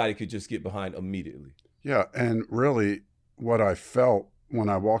everybody could just get behind immediately. Yeah, and really what I felt when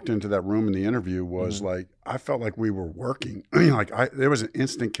I walked into that room in the interview was like, I felt like we were working. There was an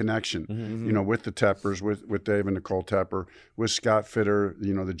instant connection, with the Teppers, with Dave and Nicole Tepper, with Scott Fitter, the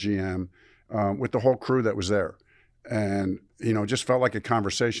GM, with the whole crew that was there. And, it just felt like a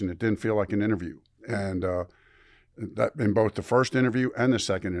conversation. It didn't feel like an interview. And that in both the first interview and the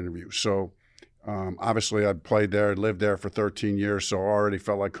second interview. So obviously I'd played there, lived there for 13 years, so I already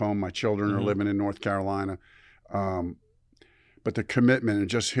felt like home. My children are living in North Carolina. But the commitment and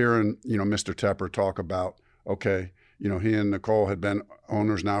just hearing, Mr. Tepper talk about, okay, he and Nicole had been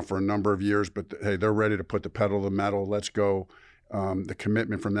owners now for a number of years, but hey, they're ready to put the pedal to the metal. Let's go. The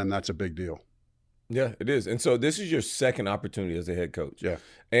commitment from them, that's a big deal. Yeah, it is. And so this is your second opportunity as a head coach. Yeah.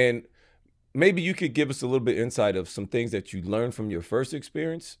 And maybe you could give us a little bit insight of some things that you learned from your first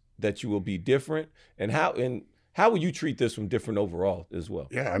experience that you will be different, and how will you treat this one different overall as well?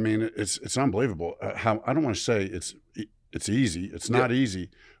 Yeah, I mean, it's unbelievable. How I don't want to say it's easy. It's not easy,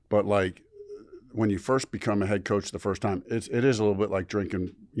 but like when you first become a head coach the first time, it is a little bit like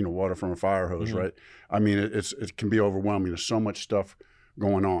drinking water from a fire hose, right? I mean, it can be overwhelming. There's so much stuff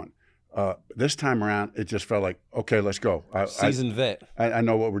going on. This time around, it just felt like, okay, let's go. Seasoned vet. I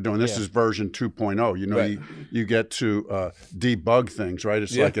know what we're doing. This is version 2.0. Right. You get to debug things, right?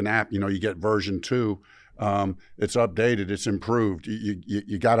 It's like an app. You get version 2. It's updated. It's improved.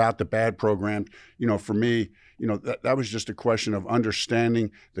 You got out the bad programs. For me, that was just a question of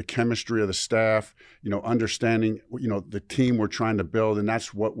understanding the chemistry of the staff, understanding, the team we're trying to build. And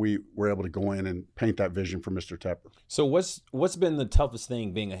that's what we were able to go in and paint that vision for Mr. Tepper. So what's been the toughest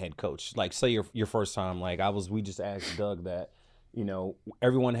thing being a head coach? Like, say your first time, we just asked Doug that,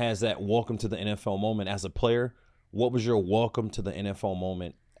 everyone has that welcome to the NFL moment as a player. What was your welcome to the NFL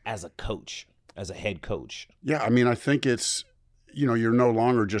moment as a coach, as a head coach? Yeah, I mean, I think it's, you're no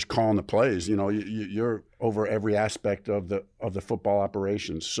longer just calling the plays. You're over every aspect of the football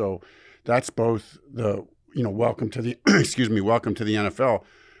operations. So that's both the welcome to the welcome to the NFL.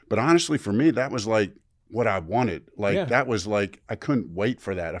 But honestly, for me, that was like what I wanted. That was like I couldn't wait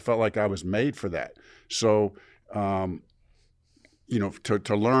for that. I felt like I was made for that. So to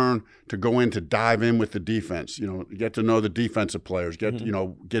learn, to go in, to dive in with the defense, get to know the defensive players, get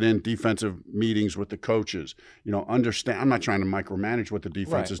in defensive meetings with the coaches, understand. I'm not trying to micromanage what the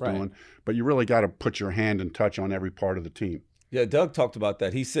defense is doing, but you really got to put your hand and touch on every part of the team. Yeah, Doug talked about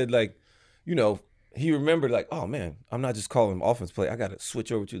that. He said, he remembered, oh, man, I'm not just calling offense play. I got to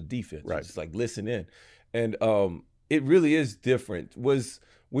switch over to the defense. Right. Just listen in. And it really is different. Was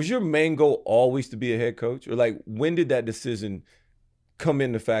your main goal always to be a head coach? Or when did that decision come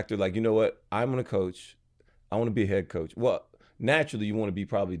in the factor, you know what, I'm going to coach, I want to be a head coach? Well, naturally, you want to be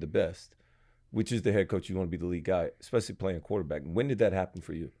probably the best, which is the head coach. You want to be the lead guy, especially playing quarterback. When did that happen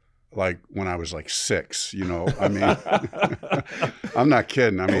for you? When I was 6, I mean, I'm not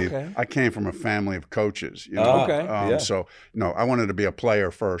kidding. I mean, I came from a family of coaches, So, I wanted to be a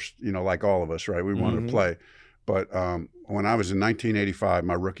player first, like all of us, right? We wanted to play. But when I was in 1985,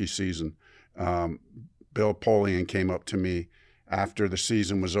 my rookie season, Bill Polian came up to me after the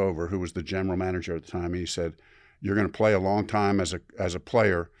season was over, who was the general manager at the time. He said, "You're going to play a long time as a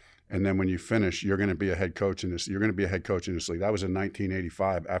player, and then when you finish, you're going to be a head coach in this. You're going to be a head coach in this league." That was in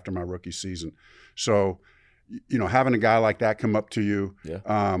 1985, after my rookie season. So, having a guy like that come up to you. Yeah.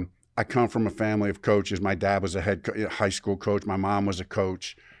 I come from a family of coaches. My dad was a high school coach. My mom was a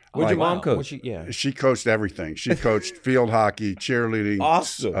coach. What did your mom coach? She coached everything. She coached field hockey, cheerleading,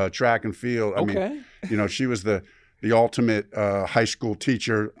 awesome, track and field. I mean, she was the ultimate high school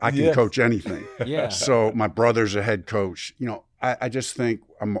teacher. I can coach anything. Yeah. So my brother's a head coach. I just think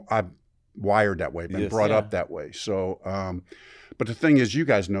I'm wired that way, been brought up that way. So, but the thing is, you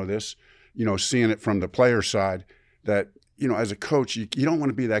guys know this, seeing it from the player side, that, as a coach, you don't want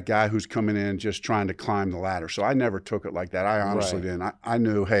to be that guy who's coming in just trying to climb the ladder. So I never took it like that. I honestly didn't. I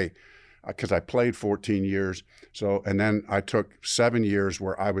knew, hey, because I played 14 years. So, and then I took 7 years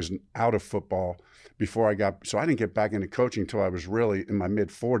where I was out of football before I didn't get back into coaching until I was really in my mid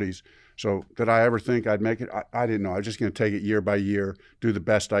 40s. So did I ever think I'd make it? I didn't know. I was just going to take it year by year, do the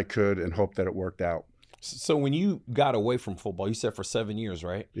best I could, and hope that it worked out. So when you got away from football, you said for 7 years,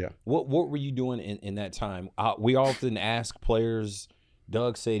 right? Yeah. What were you doing in that time? We often ask players.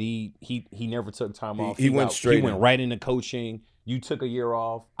 Doug said he never took time off. He went straight. He went right into coaching. You took a year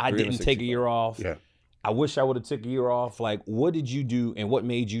off. I didn't take a year off. Yeah. I wish I would have took a year off. Like, what did you do and what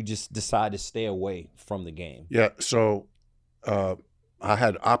made you just decide to stay away from the game? Yeah, so I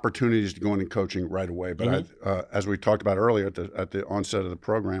had opportunities to go into coaching right away, but as we talked about earlier at the onset of the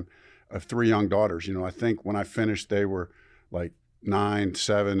program, I have 3 young daughters. I think when I finished, they were like 9,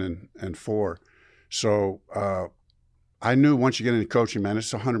 7, and 4. So I knew once you get into coaching, man,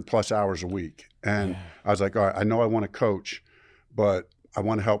 it's 100+ hours a week. And I was like, all right, I know I want to coach, but I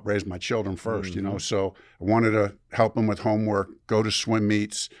want to help raise my children first, So I wanted to help them with homework, go to swim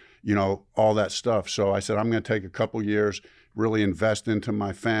meets, all that stuff. So I said, I'm going to take a couple years, really invest into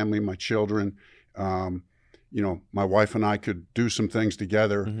my family, my children. My wife and I could do some things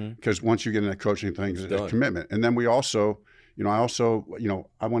together because once you get into coaching things, it's a commitment. And then we also, I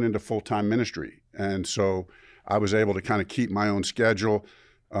went into full-time ministry. And so I was able to kind of keep my own schedule.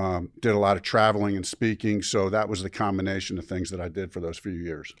 Did a lot of traveling and speaking. So that was the combination of things that I did for those few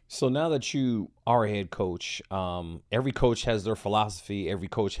years. So now that you are a head coach, every coach has their philosophy. Every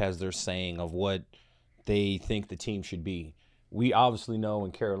coach has their saying of what they think the team should be. We obviously know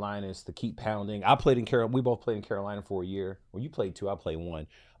in Carolina it's to keep pounding. I played in Carolina. We both played in Carolina for a year. Well, you played 2. I played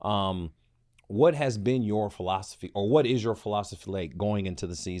 1. What has been your philosophy, or what is your philosophy like going into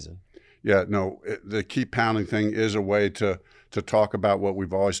the season? Yeah, no, the keep pounding thing is a way to talk about what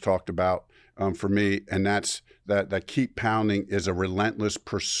we've always talked about for me, and that's that keep pounding is a relentless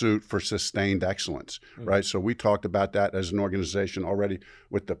pursuit for sustained excellence, right? So we talked about that as an organization already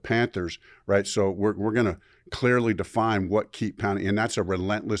with the Panthers, right? So we're going to clearly define what keep pounding, and that's a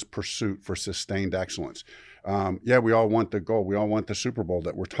relentless pursuit for sustained excellence. We all want the goal. We all want the Super Bowl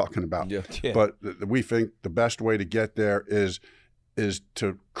that we're talking about. Yeah. But we think the best way to get there is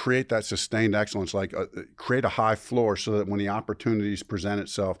to create that sustained excellence, like create a high floor so that when the opportunities present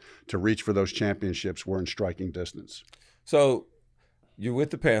itself to reach for those championships, we're in striking distance. So you're with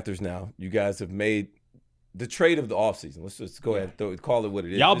the Panthers now. You guys have made the trade of the offseason. Let's just go ahead and call it what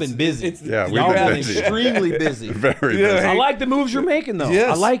it is. Y'all been busy. We've y'all been been busy. Extremely busy. Very busy. I like the moves you're making, though.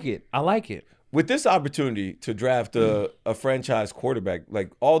 Yes. I like it. With this opportunity to draft a franchise quarterback,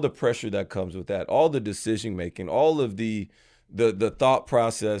 like all the pressure that comes with that, all the decision making, all of the thought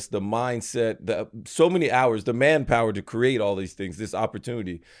process, the mindset, so many hours, the manpower to create all these things, this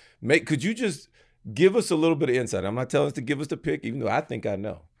opportunity. Could you just give us a little bit of insight? I'm not telling us to give us the pick, even though I think I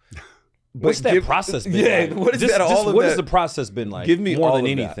know. What's that process been like? What has the process been like? Give me more all than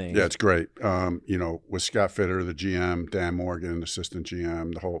of that. anything. Yeah, it's great. With Scott Fitter, the GM, Dan Morgan, assistant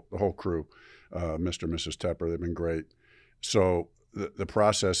GM, the whole crew, Mr. and Mrs. Tepper, they've been great. So the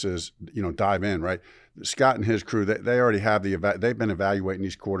process is, dive in, right? Scott and his crew, they already have they've been evaluating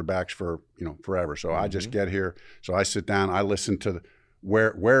these quarterbacks for, forever. So I just get here. So I sit down, I listen to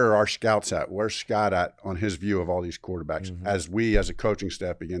where are our scouts at? Where's Scott at on his view of all these quarterbacks as we as a coaching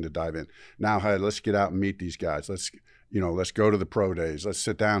staff begin to dive in. Now, hey, let's get out and meet these guys. Let's go to the pro days. Let's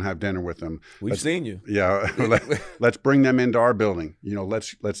sit down, have dinner with them. We've seen you. Yeah. Let's bring them into our building.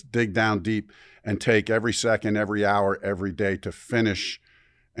 Let's dig down deep and take every second, every hour, every day to finish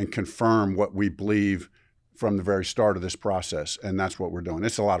and confirm what we believe from the very start of this process. And that's what we're doing.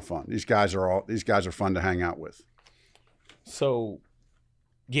 It's a lot of fun. These guys are fun to hang out with. So,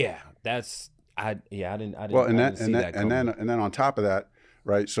 yeah, I didn't Well, and see that coming. then on top of that,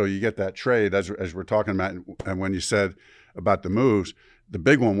 right? So you get that trade as we're talking about, and when you said about the moves, the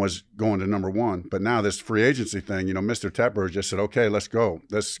big one was going to number 1. But now this free agency thing, Mr. Tepper just said, okay, let's go.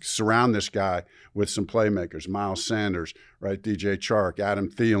 Let's surround this guy with some playmakers, Miles Sanders, right? DJ Chark, Adam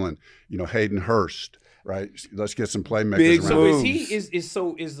Thielen, Hayden Hurst, right? Let's get some playmakers Big around. moves.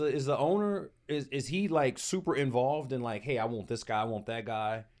 Is the owner is he like super involved in like, hey, I want this guy, I want that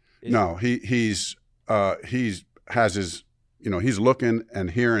guy? No, he's has his, he's looking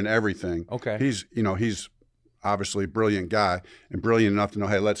and hearing everything. Okay. He's obviously a brilliant guy and brilliant enough to know,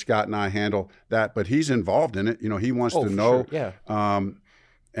 hey, let Scott and I handle that. But he's involved in it. He wants to know. Sure. Yeah.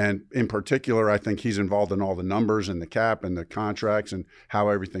 And in particular, I think he's involved in all the numbers and the cap and the contracts and how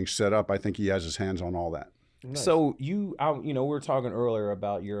everything's set up. I think he has his hands on all that. Nice. So we were talking earlier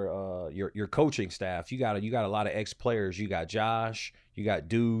about your coaching staff. You got a lot of ex-players. You got Josh, you got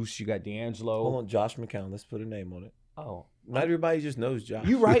Deuce, you got D'Angelo. Hold on, Josh McCown. Let's put a name on it. Oh, not everybody just knows Josh.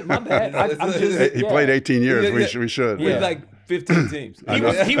 You right? My bad. He played 18 years. We should. With like 15 teams.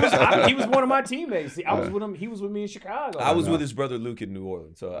 He was one of my teammates. I was with him. He was with me in Chicago. I was with his brother Luke in New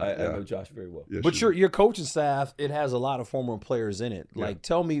Orleans, so I know Josh very well. Yes, but your coaching staff, it has a lot of former players in it. Like,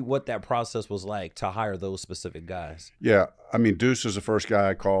 tell me what that process was like to hire those specific guys. Yeah, I mean, Deuce is the first guy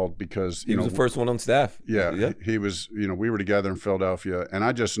I called because he was the first one on staff. Yeah, he was. We were together in Philadelphia, and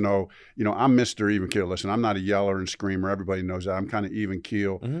I just know, I'm Mr. Even Keel. Listen, I'm not a yeller and screamer. Everybody knows that. I'm kind of even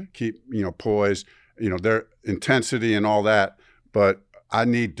keel, keep poised. their intensity and all that, but I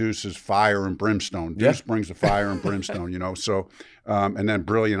need Deuce's fire and brimstone. Deuce brings the fire and brimstone, so, and then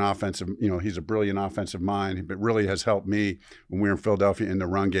brilliant offensive, he's a brilliant offensive mind, but really has helped me when we were in Philadelphia in the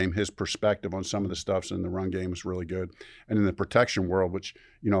run game. His perspective on some of the stuffs in the run game was really good. And in the protection world, which,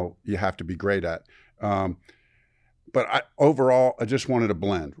 you have to be great at. But overall, I just wanted to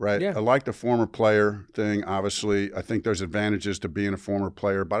blend, right? Yeah. I like the former player thing, obviously. I think there's advantages to being a former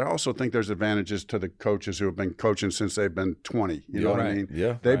player, but I also think there's advantages to the coaches who have been coaching since they've been 20. You know what I mean?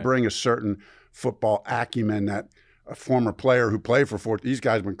 Yeah. They bring a certain football acumen that a former player who played for these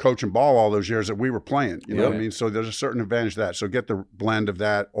guys have been coaching ball all those years that we were playing. You know what I mean? So there's a certain advantage to that. So get the blend of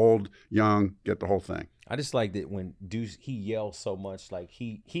that, old, young, get the whole thing. I just like that when Deuce, he yells so much. Like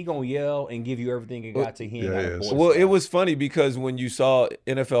he gonna yell and give you everything he got to him. Well, it was funny because when you saw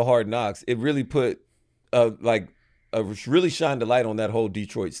NFL Hard Knocks, it really put really shined the light on that whole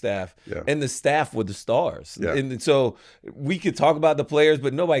Detroit staff. Yeah. And the staff were the stars. Yeah. And so we could talk about the players,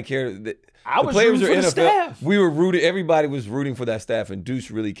 but nobody cared. I was rooting for the staff. We were rooting. Everybody was rooting for that staff, and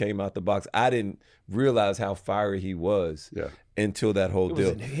Deuce really came out the box. I didn't realize how fiery he was until that whole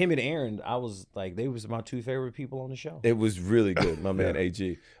deal. Him and Aaron, I was like, they was my two favorite people on the show. It was really good, my man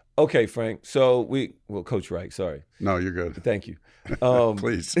AG. Okay, Frank. So Coach Reich, sorry. No, you're good. Thank you.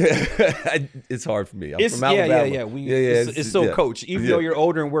 Please. It's hard for me. I'm from Alabama. It's so Coach. Even though you're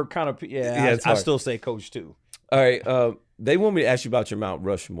older and we're kind of I still say Coach too. All right. They want me to ask you about your Mount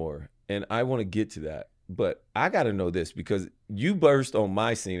Rushmore, and I want to get to that. But I got to know this because you burst on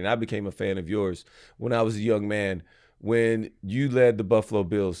my scene, and I became a fan of yours when I was a young man when you led the Buffalo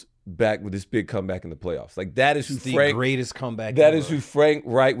Bills back with this big comeback in the playoffs. Like that is who the Frank, greatest comeback. That ever. is who Frank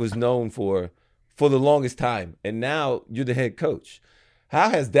Wright was known for the longest time. And now you're the head coach. How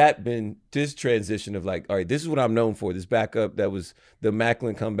has that been, this transition of like, all right, this is what I'm known for, this backup that was the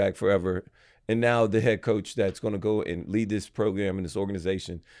Macklin comeback forever, and now the head coach that's going to go and lead this program and this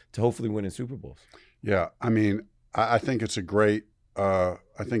organization to hopefully win in Super Bowls? Yeah, I mean, I think it's a great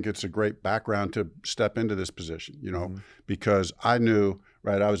background to step into this position, because I knew,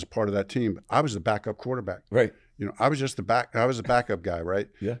 right, I was a part of that team. I was the backup quarterback. Right. I was just I was the backup guy, right?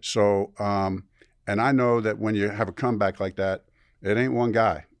 Yeah. So, and I know that when you have a comeback like that, it ain't one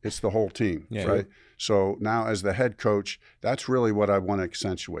guy, it's the whole team, right? So now as the head coach, that's really what I want to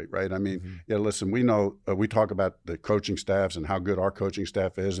accentuate, right? I mean, listen, we know, we talk about the coaching staffs and how good our coaching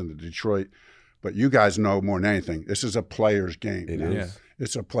staff is in the Detroit, but you guys know more than anything, this is a player's game. It is.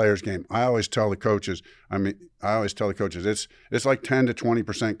 It's a player's game. I always tell the coaches, it's like 10 to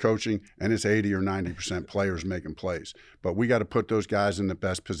 20% coaching and it's 80 or 90% players making plays. But we got to put those guys in the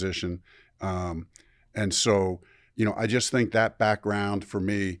best position. And so, I just think that background for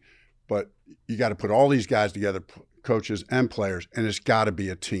me, but you got to put all these guys together, coaches and players, and it's got to be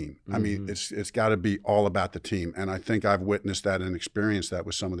a team. I mean, it's got to be all about the team. And I think I've witnessed that and experienced that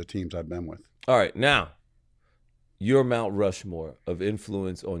with some of the teams I've been with. All right, now, your Mount Rushmore of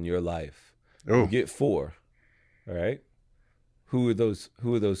influence on your life. Ooh. You get 4, all right? Who are those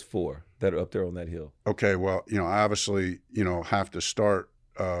 4 that are up there on that hill? Okay, well, I obviously, have to start,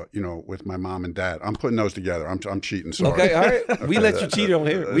 with my mom and dad. I'm putting those together. I'm cheating, sorry. Okay, all right. We let you cheat on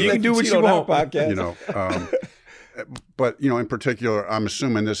here. We can do what you want. Podcast. But, in particular, I'm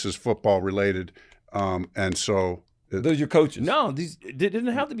assuming this is football related. And so. Those are your coaches. No, these it didn't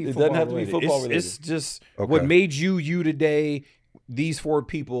have to be football related. It doesn't have to be football related. It's just what made you today. These 4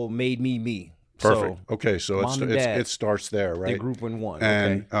 people made me. Perfect. So, okay, so it starts there, right? The group in one.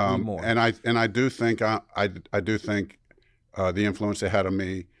 And okay. More. and I do think I do think the influence they had on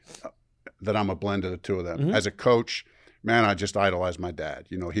me, that I'm a blend of the two of them. As a coach, man, I just idolized my dad.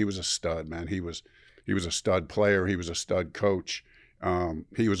 He was a stud, man. He was a stud player. He was a stud coach.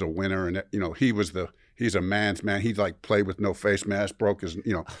 He was a winner, and he's a man's man. He played with no face mask, broke his,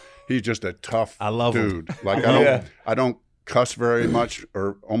 he's just a tough I love dude. him. Like I don't cuss very much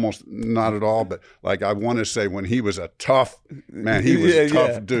or almost not at all, but I want to say when he was a tough man, he was a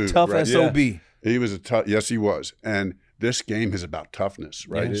tough dude. Tough right? SOB. He was a tough, yes, he was. And this game is about toughness,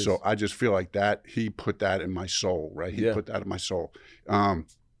 right? Yeah, so I just feel like that, he put that in my soul, right? He put that in my soul.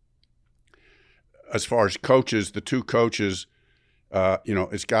 As far as coaches, the 2 coaches,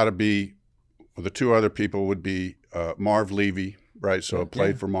 it's got to be, the 2 other people would be Marv Levy, right? So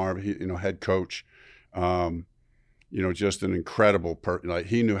played for Marv, head coach. Just an incredible person.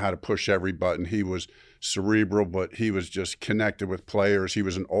 He knew how to push every button. He was cerebral, but he was just connected with players. He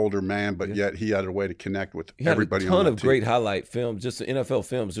was an older man, but yet he had a way to connect with everybody. He had a ton of team. great highlight films, just NFL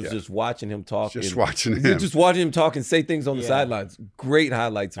films. Just watching him talk. Just watching him talk and say things on the sidelines. Great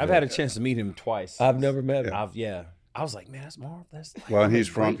highlights. I've had a chance to meet him twice. I've never met him. I was like, man, that's Marv. That's like, Well, and that's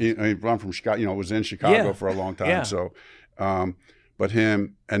he's from great. he run from Chicago. You know, was in Chicago Yeah. for a long time. Yeah. So, but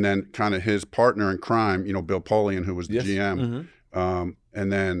him and then kind of his partner in crime, you know, Bill Polian, who was the Yes. GM,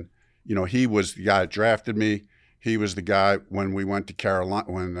 and then you know he was the guy that drafted me. He was the guy when we went to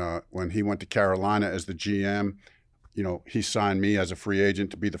Carolina when he went to Carolina as the GM. You know, he signed me as a free agent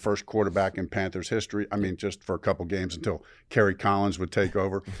to be the first quarterback in Panthers history. I mean, just for a couple games until Kerry Collins would take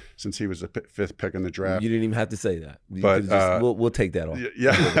over, since he was the fifth pick in the draft. You didn't even have to say that. You But, could've just, we'll take that off.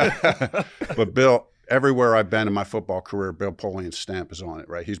 Yeah. But Bill, everywhere I've been in my football career, Bill Polian's stamp is on it,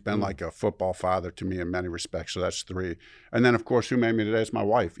 right? He's been like a football father to me in many respects. So that's three. And then, of course, who made me today is my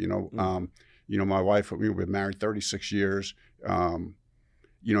wife. You know, my wife, we've been married 36 years.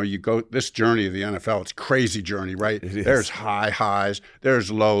 You know, you go this journey of the NFL, it's a crazy journey, right? There's high highs, there's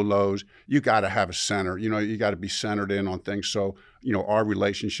low lows. You got to have a center. You know, you got to be centered in on things. So, you know, our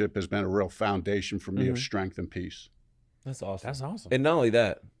relationship has been a real foundation for me of strength and peace. That's awesome. That's awesome. And not only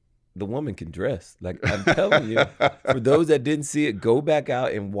that, the woman can dress. Like I'm telling you, for those that didn't see it, go back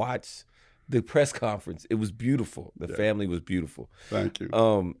out and watch the press conference. It was beautiful. The family was beautiful. Thank you.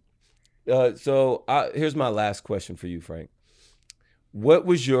 So here's my last question for you, Frank. What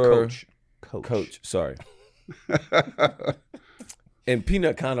was your coach? Sorry. And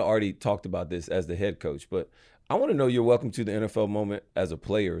Peanut kind of already talked about this as the head coach, but I want to know your welcome to the NFL moment as a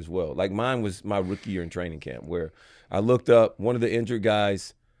player as well. Like mine was my rookie year in training camp, where I looked up one of the injured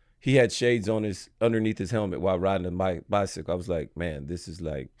guys. He had shades on underneath his helmet while riding a bicycle. I was like, man, this is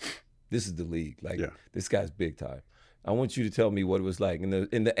the league. Like this guy's big time. I want you to tell me what it was like in the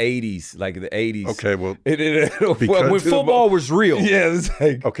 80s, like in the 80s. Okay, well, when football was real. Yeah, it's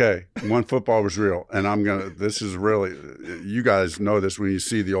like okay, when football was real, and this is really, you guys know this when you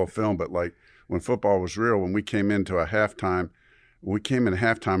see the old film, but like when football was real, when we came into a halftime,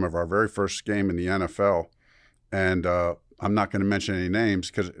 of our very first game in the NFL, and I'm not going to mention any names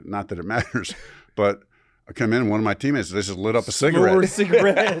because not that it matters, but I come in, one of my teammates just lit up a cigarette. More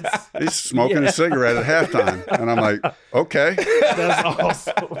cigarettes. He's smoking a cigarette at halftime. And I'm like, okay. That's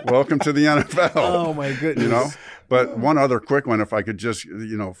awesome. Welcome to the NFL. Oh, my goodness. You know? But one other quick one, if I could just,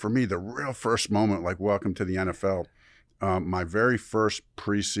 you know, for me, the real first moment, like welcome to the NFL, my very first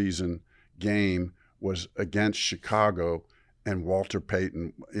preseason game was against Chicago and Walter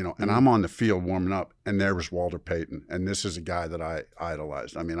Payton, you know, and I'm on the field warming up, and there was Walter Payton. And this is a guy that I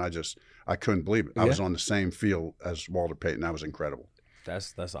idolized. I mean, I couldn't believe it. I was on the same field as Walter Payton. That was incredible.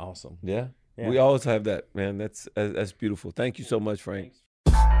 That's awesome. Yeah. We always have that, man. That's beautiful. Thank you so much, Frank.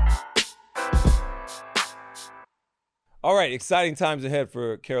 All right, exciting times ahead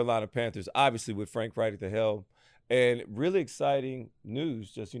for Carolina Panthers, obviously with Frank Reich at the helm. And really exciting news,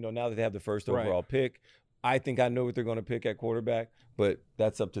 just, you know, now that they have the first overall pick. I think I know what they're going to pick at quarterback, but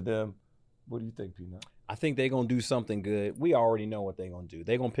that's up to them. What do you think, Peanut? I think they're going to do something good. We already know what they're going to do.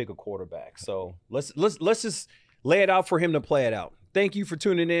 They're going to pick a quarterback. So let's just lay it out for him to play it out. Thank you for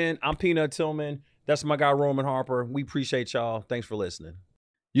tuning in. I'm Peanut Tillman. That's my guy, Roman Harper. We appreciate y'all. Thanks for listening.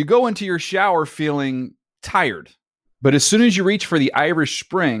 You go into your shower feeling tired, but as soon as you reach for the Irish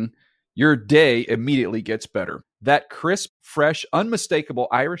Spring, your day immediately gets better. That crisp, fresh, unmistakable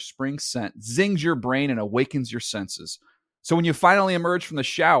Irish Spring scent zings your brain and awakens your senses. So when you finally emerge from the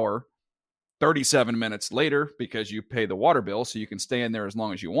shower 37 minutes later, because you pay the water bill so you can stay in there as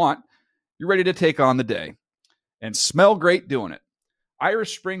long as you want, you're ready to take on the day and smell great doing it.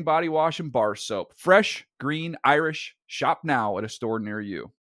 Irish Spring Body Wash and Bar Soap. Fresh, green, Irish. Shop now at a store near you.